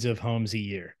hundreds of homes a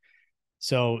year.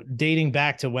 So dating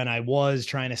back to when I was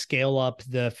trying to scale up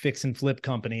the fix and flip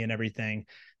company and everything,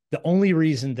 the only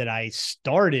reason that I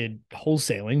started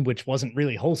wholesaling, which wasn't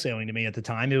really wholesaling to me at the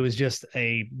time, it was just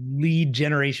a lead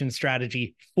generation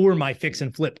strategy for my fix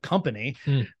and flip company.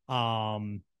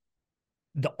 The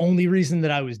only reason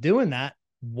that I was doing that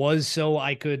was so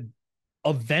I could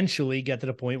eventually get to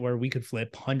the point where we could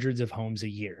flip hundreds of homes a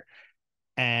year.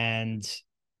 And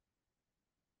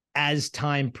as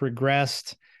time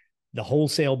progressed, the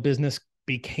wholesale business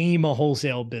became a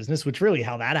wholesale business, which really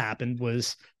how that happened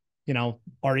was, you know,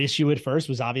 our issue at first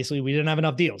was obviously we didn't have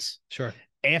enough deals. Sure.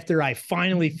 After I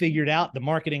finally figured out the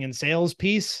marketing and sales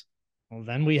piece, Well,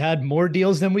 then we had more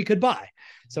deals than we could buy.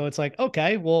 So it's like,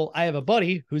 okay, well, I have a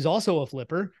buddy who's also a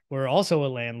flipper. We're also a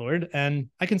landlord, and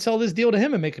I can sell this deal to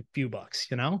him and make a few bucks,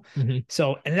 you know? Mm-hmm.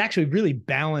 So, and it actually really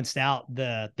balanced out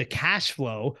the cash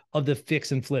flow of the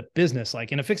fix and flip business.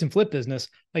 Like in a fix and flip business,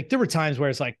 like there were times where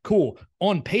it's like, cool,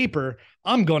 on paper,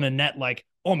 I'm going to net like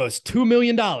almost $2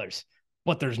 million,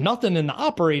 but there's nothing in the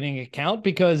operating account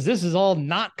because this is all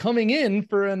not coming in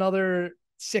for another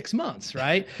 6 months.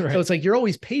 Right. Right. So it's like, you're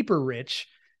always paper rich,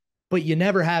 but you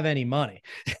never have any money.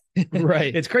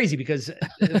 Right. It's crazy because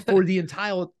for the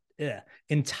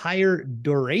entire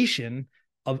duration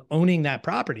of owning that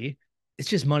property, it's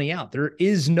just money out. There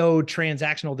is no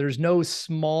transactional. There's no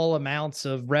small amounts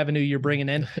of revenue you're bringing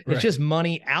in. It's Right. just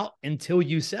money out until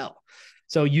you sell.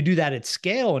 So you do that at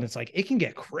scale, and it's like, it can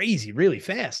get crazy really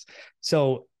fast.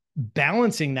 So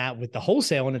balancing that with the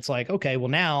wholesale, and it's like, okay, well,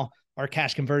 now our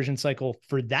cash conversion cycle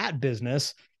for that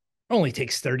business only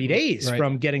takes 30 days Right.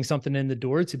 from getting something in the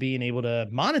door to being able to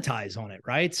monetize on it.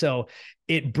 Right. So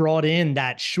it brought in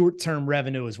that short-term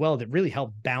revenue as well that really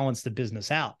helped balance the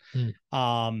business out.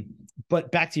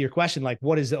 But back to your question, like,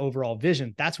 what is the overall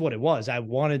vision? That's what it was. I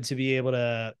wanted to be able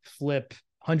to flip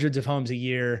hundreds of homes a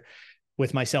year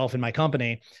with myself and my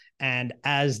company. And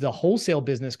as the wholesale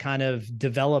business kind of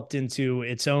developed into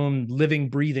its own living,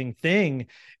 breathing thing,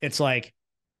 it's like,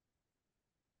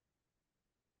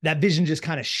 that vision just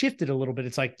kind of shifted a little bit.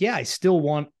 It's like, yeah, I still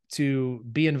want to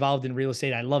be involved in real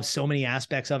estate. I love so many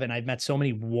aspects of it, and I've met so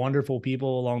many wonderful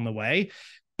people along the way,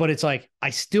 but it's like, I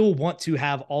still want to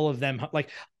have all of them. Like,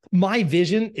 my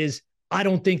vision is, I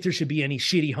don't think there should be any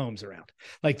shitty homes around.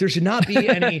 Like, there should not be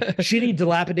any shitty,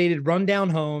 dilapidated,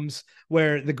 rundown homes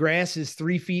where the grass is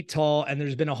 3 feet tall and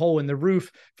there's been a hole in the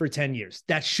roof for 10 years.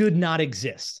 That should not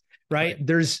exist. Right?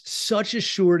 There's such a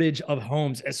shortage of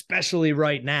homes, especially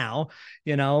right now.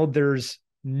 You know, there's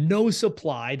no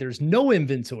supply, there's no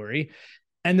inventory,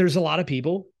 and there's a lot of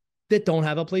people that don't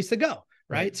have a place to go.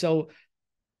 Right. So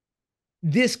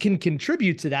this can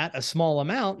contribute to that a small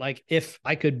amount. Like, if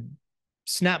I could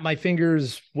snap my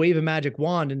fingers, wave a magic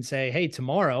wand and say, hey,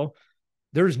 tomorrow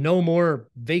there's no more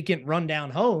vacant rundown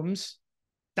homes,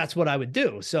 that's what I would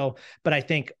do. So, but I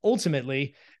think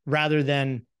ultimately, rather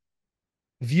than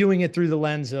viewing it through the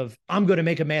lens of, I'm going to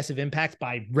make a massive impact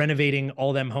by renovating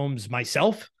all them homes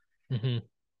myself,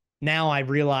 now I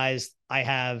realized I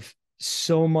have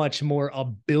so much more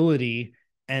ability,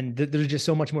 and there's just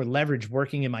so much more leverage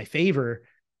working in my favor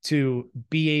to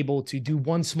be able to do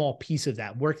one small piece of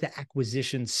that, work the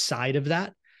acquisition side of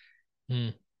that,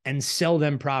 and sell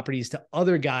them properties to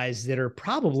other guys that are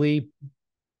probably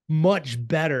much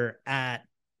better at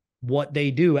what they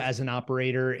do as an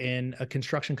operator in a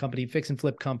construction company, fix and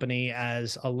flip company,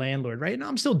 as a landlord. Right. And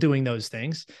I'm still doing those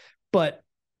things, but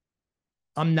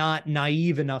I'm not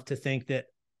naive enough to think that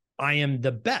I am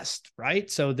the best. Right.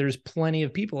 So there's plenty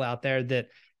of people out there that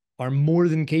are more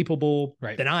than capable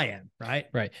than I am. Right.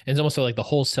 Right. And it's almost like the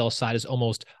wholesale side is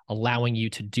almost allowing you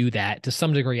to do that to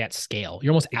some degree at scale.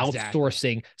 You're almost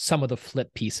outsourcing some of the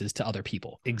flip pieces to other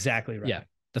people. Exactly right. Yeah.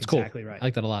 That's cool. Exactly right. I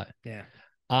like that a lot. Yeah.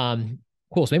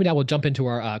 Cool. So maybe now we'll jump into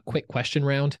our quick question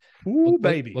round. Ooh,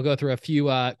 baby. We'll go through a few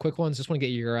quick ones. Just want to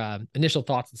get your initial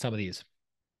thoughts on some of these.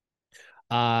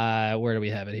 Where do we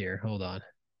have it here? Hold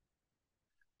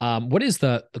on. What is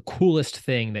the coolest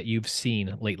thing that you've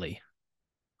seen lately?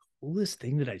 Coolest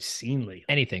thing that I've seen lately?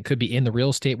 Anything. Could be in the real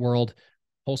estate world,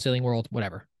 wholesaling world,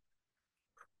 whatever.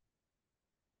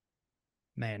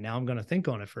 Man, now I'm going to think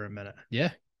on it for a minute.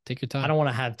 Yeah. Take your time. I don't want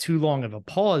to have too long of a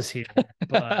pause here,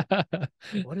 but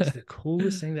what is the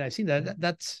coolest thing that I've seen?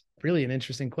 That's really an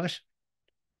interesting question.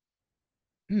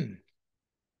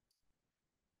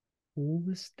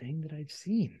 Coolest thing that I've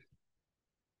seen.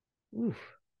 Oof.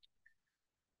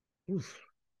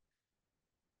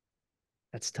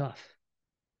 That's tough.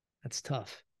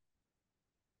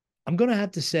 I'm going to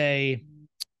have to say,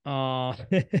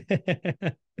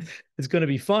 it's going to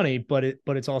be funny, but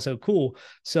it's also cool.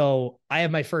 So I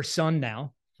have my first son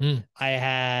now. I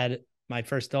had my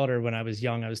first daughter when I was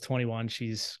young. I was 21.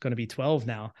 She's going to be 12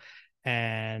 now.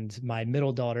 And my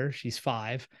middle daughter, she's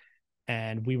 5.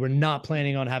 And we were not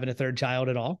planning on having a third child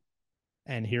at all.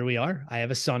 And here we are. I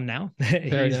have a son now.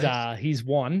 He's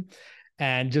 1.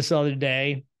 And just the other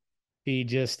day, he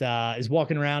just is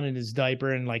walking around in his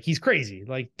diaper, and like, he's crazy,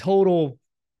 like total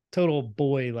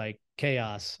boy, like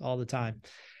chaos all the time,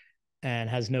 and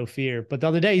has no fear. But the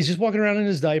other day, he's just walking around in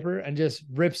his diaper and just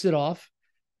rips it off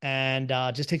and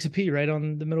just takes a pee right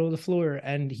on the middle of the floor.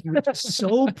 And he was just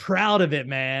so proud of it,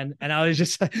 man. And I was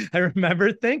just, I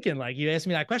remember thinking, like, you asked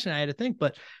me that question, I had to think,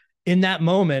 but in that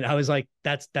moment, I was like,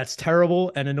 that's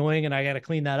terrible and annoying, and I got to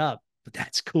clean that up. But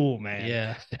that's cool, man.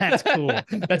 Yeah. That's cool.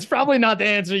 That's probably not the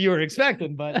answer you were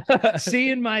expecting, but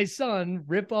seeing my son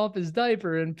rip off his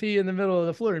diaper and pee in the middle of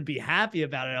the floor and be happy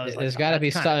about it, I was There's like, got to oh, be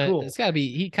that's kind of cool. It's got to be,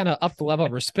 he kind of upped the level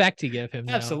of respect you give him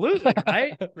now. Absolutely.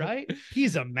 Right.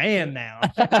 He's a man now.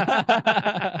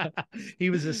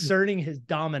 He was asserting his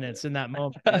dominance in that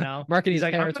moment, you know, marking he's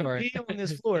his like, territory. I'm gonna pee on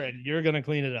this floor and you're going to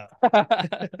clean it up.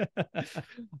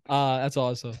 That's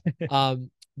awesome.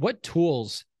 What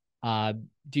tools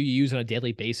do you use on a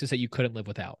daily basis that you couldn't live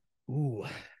without? Ooh,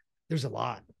 there's a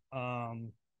lot.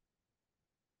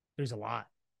 There's a lot.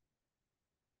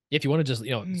 If you want to just,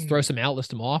 throw some out, list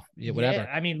them off, whatever.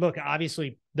 Yeah, I mean, look,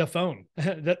 obviously the phone,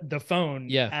 the phone,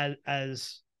 yeah,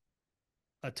 as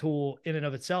a tool in and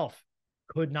of itself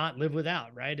could not live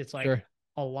without, right? It's like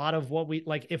a lot of what we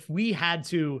like, if we had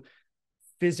to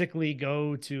physically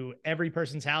go to every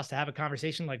person's house to have a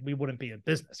conversation, like we wouldn't be in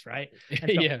business, right? And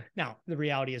so, yeah. Now the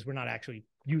reality is we're not actually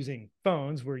using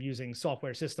phones, we're using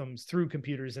software systems through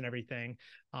computers and everything.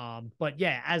 But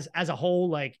yeah, as a whole,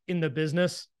 like in the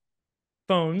business,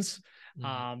 phones,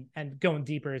 and going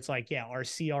deeper, it's like, yeah, our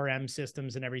CRM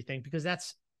systems and everything, because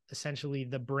that's essentially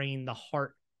the brain, the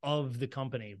heart of the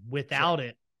company. Without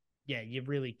it, yeah, you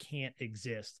really can't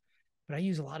exist. But I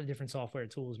use a lot of different software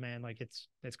tools, man. Like it's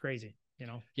crazy, you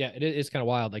know? Yeah, it is kind of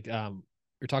wild. Like,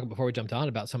 you're talking before we jumped on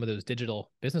about some of those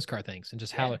digital business card things and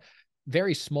just how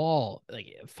very small, like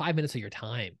 5 minutes of your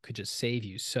time could just save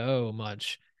you so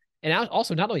much. And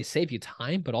also not only save you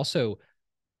time, but also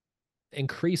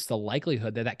increase the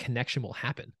likelihood that that connection will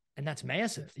happen. And that's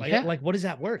massive. Like what is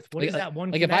that worth? What is that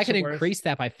one? Like if I could worth? increase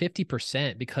that by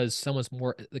 50% because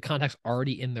the contact's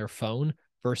already in their phone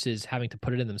versus having to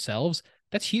put it in themselves,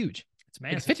 that's huge. It's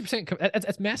massive. Like 50%.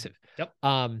 That's massive. Yep.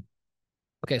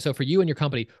 Okay. So for you and your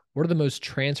company, what are the most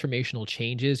transformational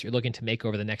changes you're looking to make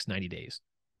over the next 90 days?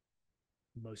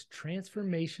 Most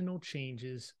transformational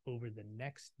changes over the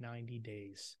next 90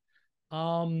 days.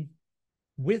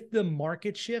 With the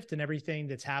market shift and everything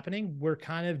that's happening, we're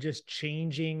kind of just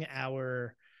changing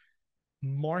our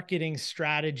marketing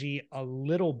strategy a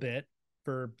little bit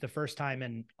for the first time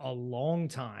in a long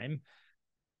time.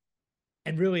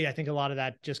 And really, I think a lot of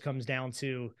that just comes down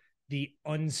to the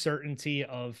uncertainty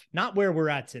of not where we're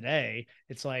at today.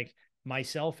 It's like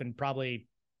myself and probably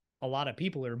a lot of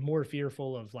people are more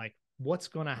fearful of like what's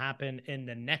going to happen in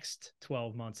the next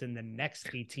 12 months, in the next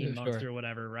 18 months or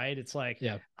whatever, right? It's like,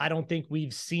 I don't think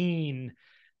we've seen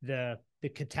the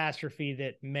catastrophe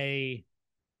that may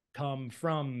come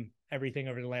from everything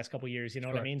over the last couple of years. You know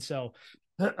what I mean? So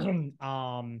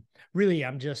really,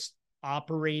 I'm just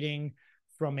operating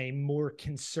from a more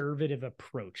conservative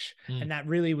approach. And that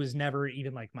really was never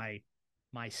even like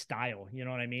my style. You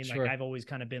know what I mean? Like I've always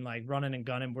kind of been like running and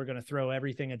gunning. We're going to throw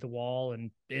everything at the wall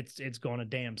and it's going to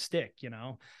damn stick, you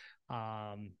know?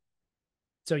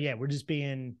 So yeah, we're just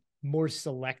being more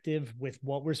selective with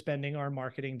what we're spending our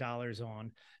marketing dollars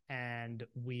on. And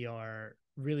we are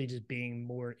really just being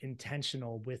more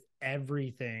intentional with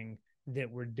everything that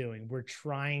we're doing. We're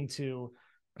trying to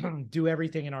do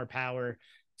everything in our power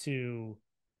to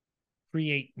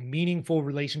create meaningful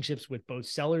relationships with both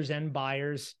sellers and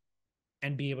buyers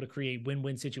and be able to create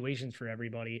win-win situations for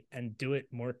everybody and do it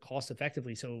more cost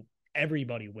effectively. So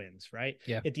everybody wins, right?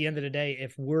 Yeah. At the end of the day,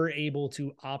 if we're able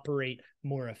to operate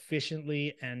more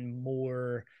efficiently and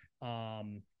more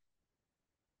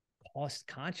cost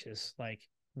conscious, like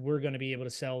we're going to be able to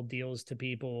sell deals to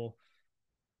people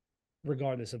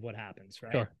regardless of what happens,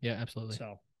 right? Sure. Yeah, absolutely.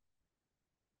 So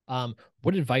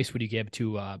what advice would you give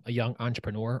to a young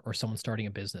entrepreneur or someone starting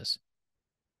a business?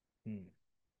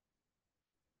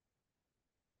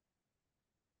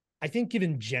 I think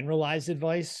giving generalized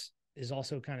advice is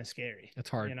also kind of scary. That's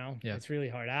hard. You know, yeah. It's really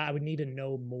hard. I would need to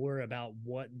know more about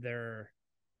what their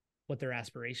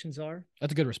aspirations are.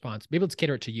 That's a good response. Maybe let's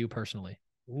cater it to you personally.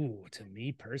 Ooh, to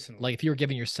me personally. Like if you were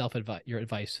giving yourself your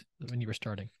advice when you were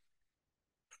starting.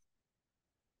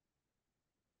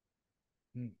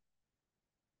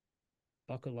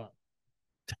 Buckle up.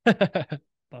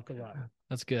 Buckle up.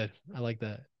 That's good. I like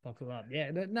that. Buckle up. Yeah.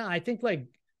 No, I think like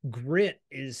grit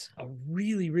is a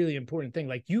really, really important thing.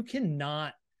 Like you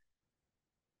cannot,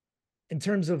 in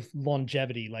terms of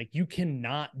longevity, like you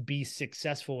cannot be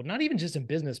successful, not even just in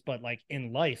business, but like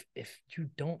in life, if you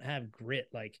don't have grit.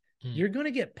 Like you're going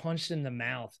to get punched in the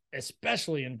mouth,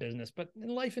 especially in business, but in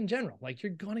life in general, like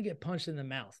you're going to get punched in the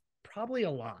mouth, probably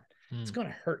a lot. It's going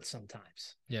to hurt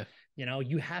sometimes. Yeah. You know,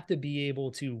 you have to be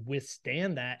able to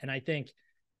withstand that. And I think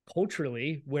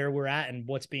culturally where we're at and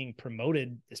what's being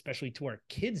promoted, especially to our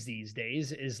kids these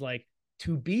days, is like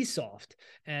to be soft,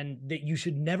 and that you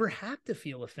should never have to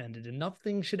feel offended, and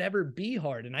nothing should ever be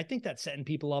hard. And I think that's setting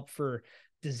people up for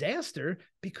disaster,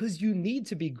 because you need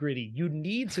to be gritty. You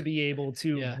need to be able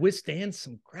to withstand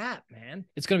some crap, man.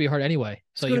 It's going to be hard anyway.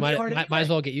 So you might as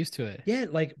well get used to it. Yeah.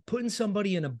 Like putting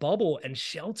somebody in a bubble and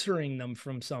sheltering them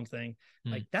from something,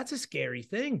 like that's a scary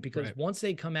thing, because once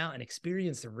they come out and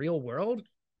experience the real world,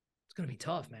 it's going to be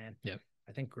tough, man. Yeah.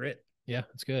 I think grit. Yeah,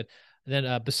 that's good. And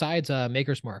then besides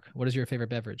Maker's Mark, what is your favorite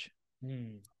beverage?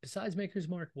 Besides Maker's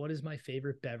Mark, what is my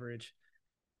favorite beverage?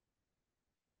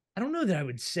 I don't know that I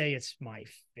would say it's my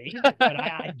favorite, but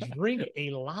I drink a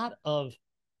lot of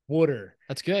water.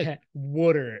 That's good.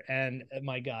 Water. And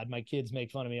my God, my kids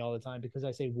make fun of me all the time because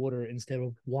I say water instead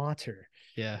of water.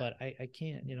 Yeah. But I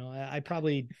can't, I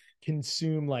probably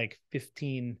consume like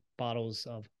 15 bottles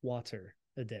of water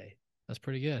a day. That's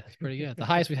pretty good. That's pretty good. The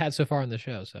highest we've had so far on the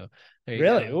show. So there you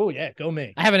really? go. Oh yeah. Go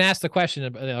me. I haven't asked the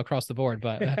question across the board,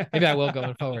 but maybe I will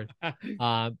going forward.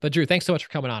 But Drew, thanks so much for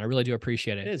coming on. I really do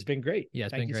appreciate it. It's been great. Yeah,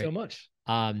 Thank you so much.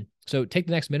 So take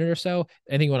the next minute or so.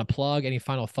 Anything you want to plug, any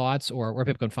final thoughts, or where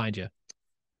people can find you?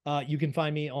 You can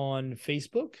find me on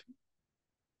Facebook,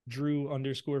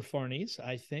 Drew_Farnese,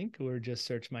 I think, or just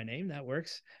search my name. That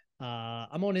works.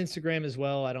 I'm on Instagram as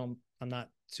well. I'm not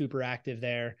super active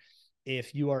there.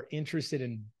 If you are interested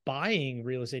in buying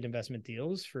real estate investment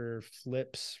deals for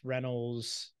flips,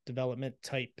 rentals, development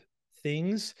type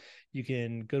things, you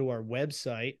can go to our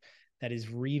website. That is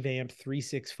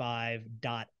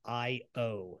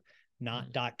revamp365.io,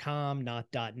 not .com, not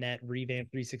 .net,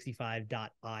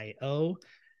 revamp365.io.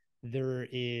 There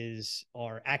is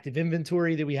our active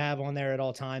inventory that we have on there at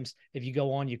all times. If you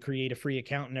go on, you create a free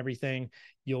account and everything,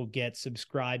 you'll get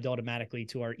subscribed automatically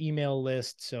to our email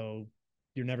list. So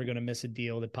you're never going to miss a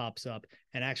deal that pops up.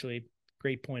 And actually,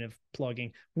 great point of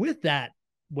plugging with that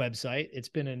website. It's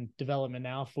been in development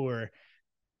now for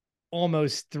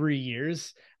almost 3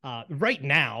 years. Right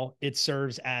now, it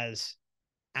serves as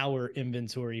our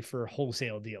inventory for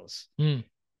wholesale deals.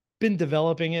 Been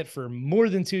developing it for more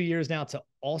than 2 years now to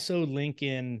also link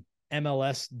in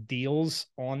MLS deals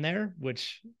on there,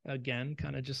 which again,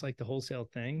 kind of just like the wholesale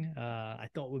thing, I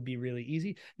thought would be really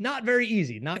easy. Not very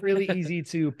easy, not really easy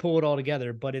to pull it all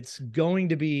together, but it's going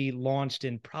to be launched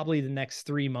in probably the next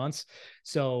 3 months.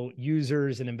 So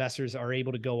users and investors are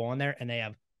able to go on there, and they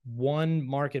have one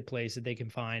marketplace that they can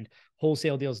find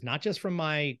wholesale deals, not just from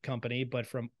my company, but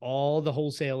from all the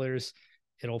wholesalers.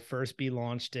 It'll first be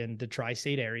launched in the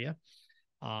tri-state area.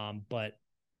 But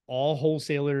all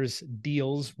wholesalers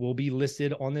deals will be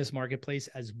listed on this marketplace,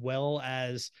 as well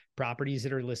as properties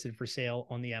that are listed for sale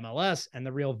on the MLS. And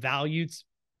the real value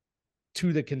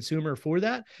to the consumer for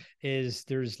that is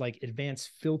there's like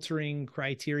advanced filtering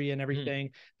criteria and everything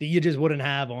that you just wouldn't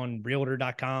have on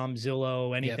realtor.com,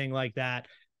 Zillow, anything like that.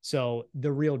 So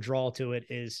the real draw to it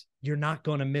is you're not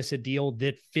going to miss a deal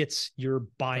that fits your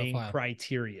buying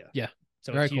criteria. Yeah.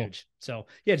 So it's huge. So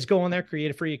yeah, just go on there,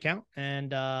 create a free account,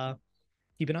 and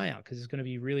keep an eye out, because it's going to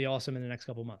be really awesome in the next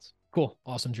couple of months. Cool.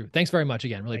 Awesome, Drew. Thanks very much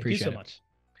again. Really appreciate it. Thank you so much.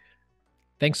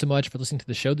 Thanks so much for listening to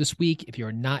the show this week. If you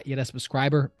are not yet a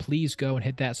subscriber, please go and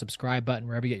hit that subscribe button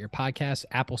wherever you get your podcasts,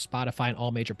 Apple, Spotify, and all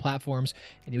major platforms,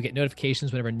 and you'll get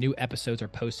notifications whenever new episodes are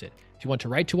posted. If you want to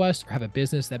write to us or have a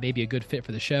business that may be a good fit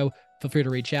for the show, feel free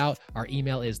to reach out. Our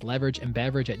email is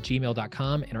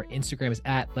leverageandbeverage@gmail.com, and our Instagram is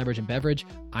 @leverageandbeverage.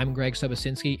 I'm Greg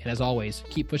Sobosinski, and as always,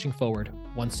 keep pushing forward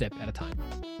one sip at a time.